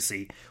Sporting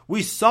KC.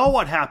 We saw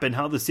what happened,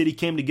 how the city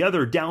came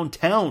together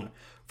downtown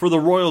for the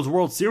Royals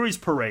World Series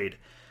parade.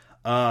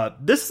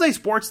 This is a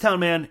sports town,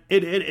 man.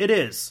 It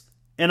is.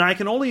 And I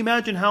can only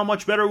imagine how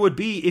much better it would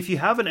be if you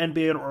have an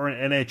NBA or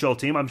an NHL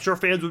team. I'm sure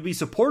fans would be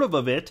supportive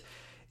of it,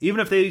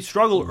 even if they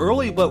struggle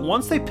early. But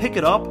once they pick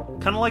it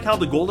up, kind of like how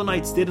the Golden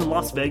Knights did in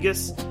Las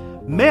Vegas,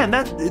 man,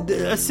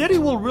 a city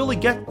will really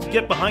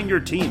get behind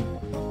your team.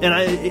 And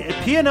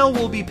PNL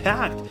will be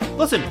packed.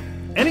 Listen,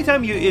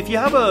 anytime if you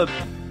have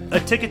a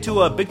ticket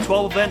to a Big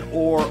 12 event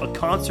or a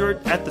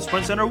concert at the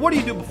Sprint Center, what do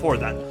you do before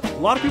that? A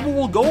lot of people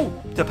will go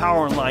to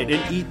Power and Light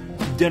and eat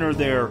dinner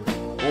there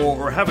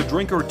or have a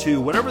drink or two,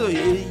 whatever.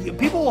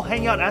 People will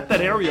hang out at that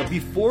area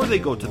before they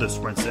go to the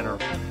Sprint Center.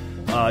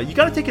 You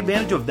got to take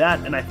advantage of that,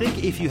 and I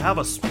think if you have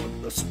a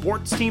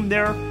sports team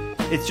there,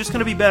 it's just going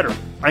to be better.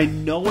 I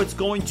know it's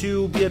going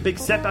to be a big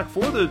setback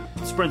for the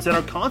Sprint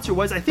Center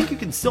concert-wise. I think you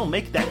can still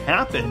make that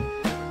happen.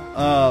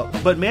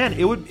 But man,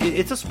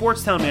 it's a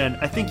sports town, man.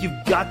 I think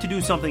you've got to do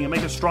something and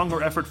make a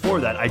stronger effort for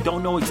that. I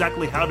don't know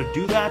exactly how to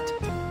do that,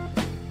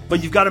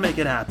 but you've got to make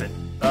it happen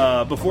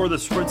before the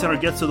Sprint Center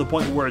gets to the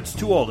point where it's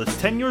too old. It's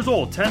 10 years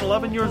old, 10,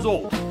 11 years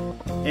old,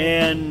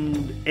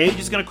 and age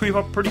is going to creep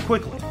up pretty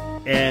quickly.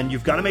 And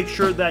you've got to make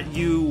sure that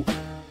you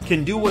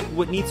can do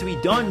what needs to be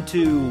done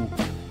to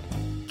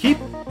keep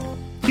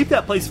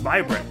that place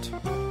vibrant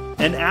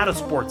and add a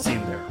sports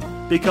scene there.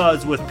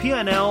 Because with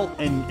PNL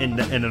and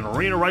an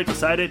arena right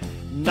beside it,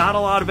 not a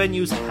lot of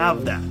venues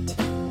have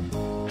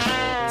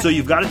that. So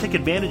you've got to take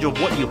advantage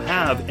of what you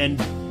have and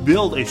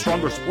build a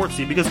stronger sports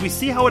scene. Because we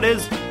see how it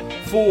is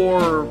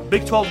for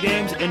Big 12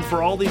 games and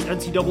for all these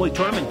NCAA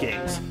tournament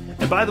games.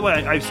 And by the way,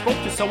 I spoke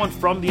to someone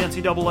from the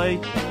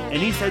NCAA,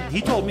 and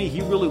he told me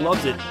he really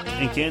loves it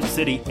in Kansas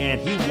City,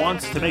 and he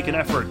wants to make an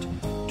effort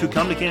to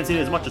come to Kansas City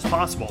as much as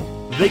possible.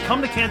 They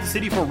come to Kansas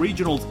City for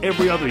regionals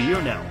every other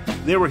year now.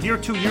 They were here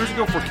 2 years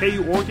ago for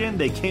KU Oregon.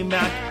 They came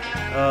back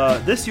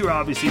this year,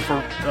 obviously, for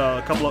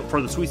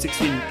for the Sweet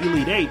 16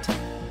 Elite 8.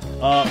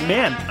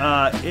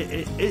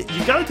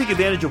 You got to take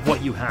advantage of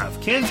what you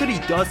have. Kansas City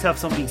does have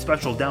something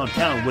special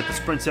downtown with the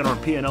Sprint Center and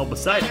PNL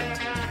beside it.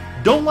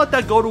 Don't let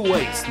that go to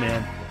waste,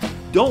 man.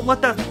 Don't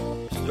let that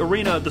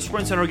arena, the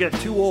Sprint Center, get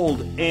too old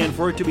and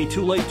for it to be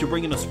too late to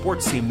bring in a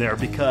sports team there,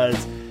 because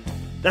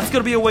that's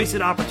going to be a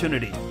wasted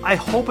opportunity. I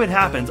hope it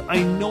happens.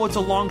 I know it's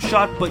a long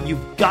shot, but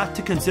you've got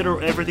to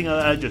consider everything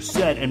that I just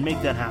said and make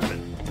that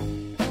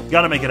happen.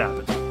 Got to make it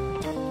happen.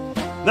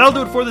 That'll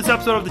do it for this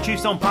episode of the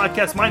Chiefs Zone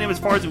Podcast. My name is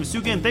Farzin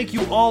Vousoughian. Thank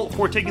you all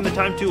for taking the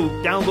time to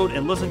download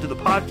and listen to the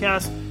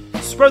podcast.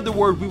 Spread the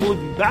word. We will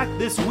be back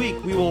this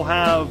week. We will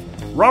have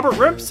Robert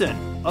Rimpson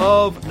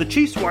of the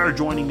Chiefs Wire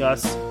joining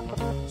us.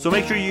 So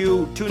make sure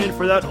you tune in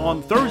for that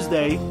on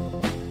Thursday.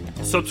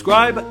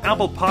 Subscribe,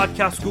 Apple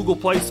Podcasts, Google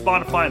Play,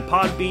 Spotify, and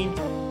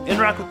Podbean.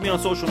 Interact with me on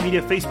social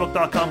media,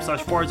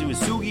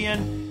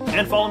 facebook.com/FarzineWithSugian,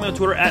 and follow me on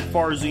Twitter at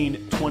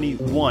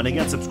Farzine21.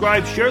 Again,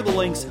 subscribe, share the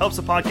links, helps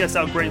the podcast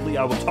out greatly.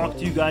 I will talk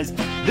to you guys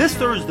this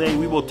Thursday.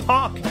 We will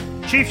talk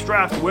Chiefs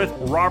draft with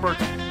Robert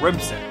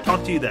Rimson.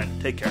 Talk to you then.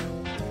 Take care.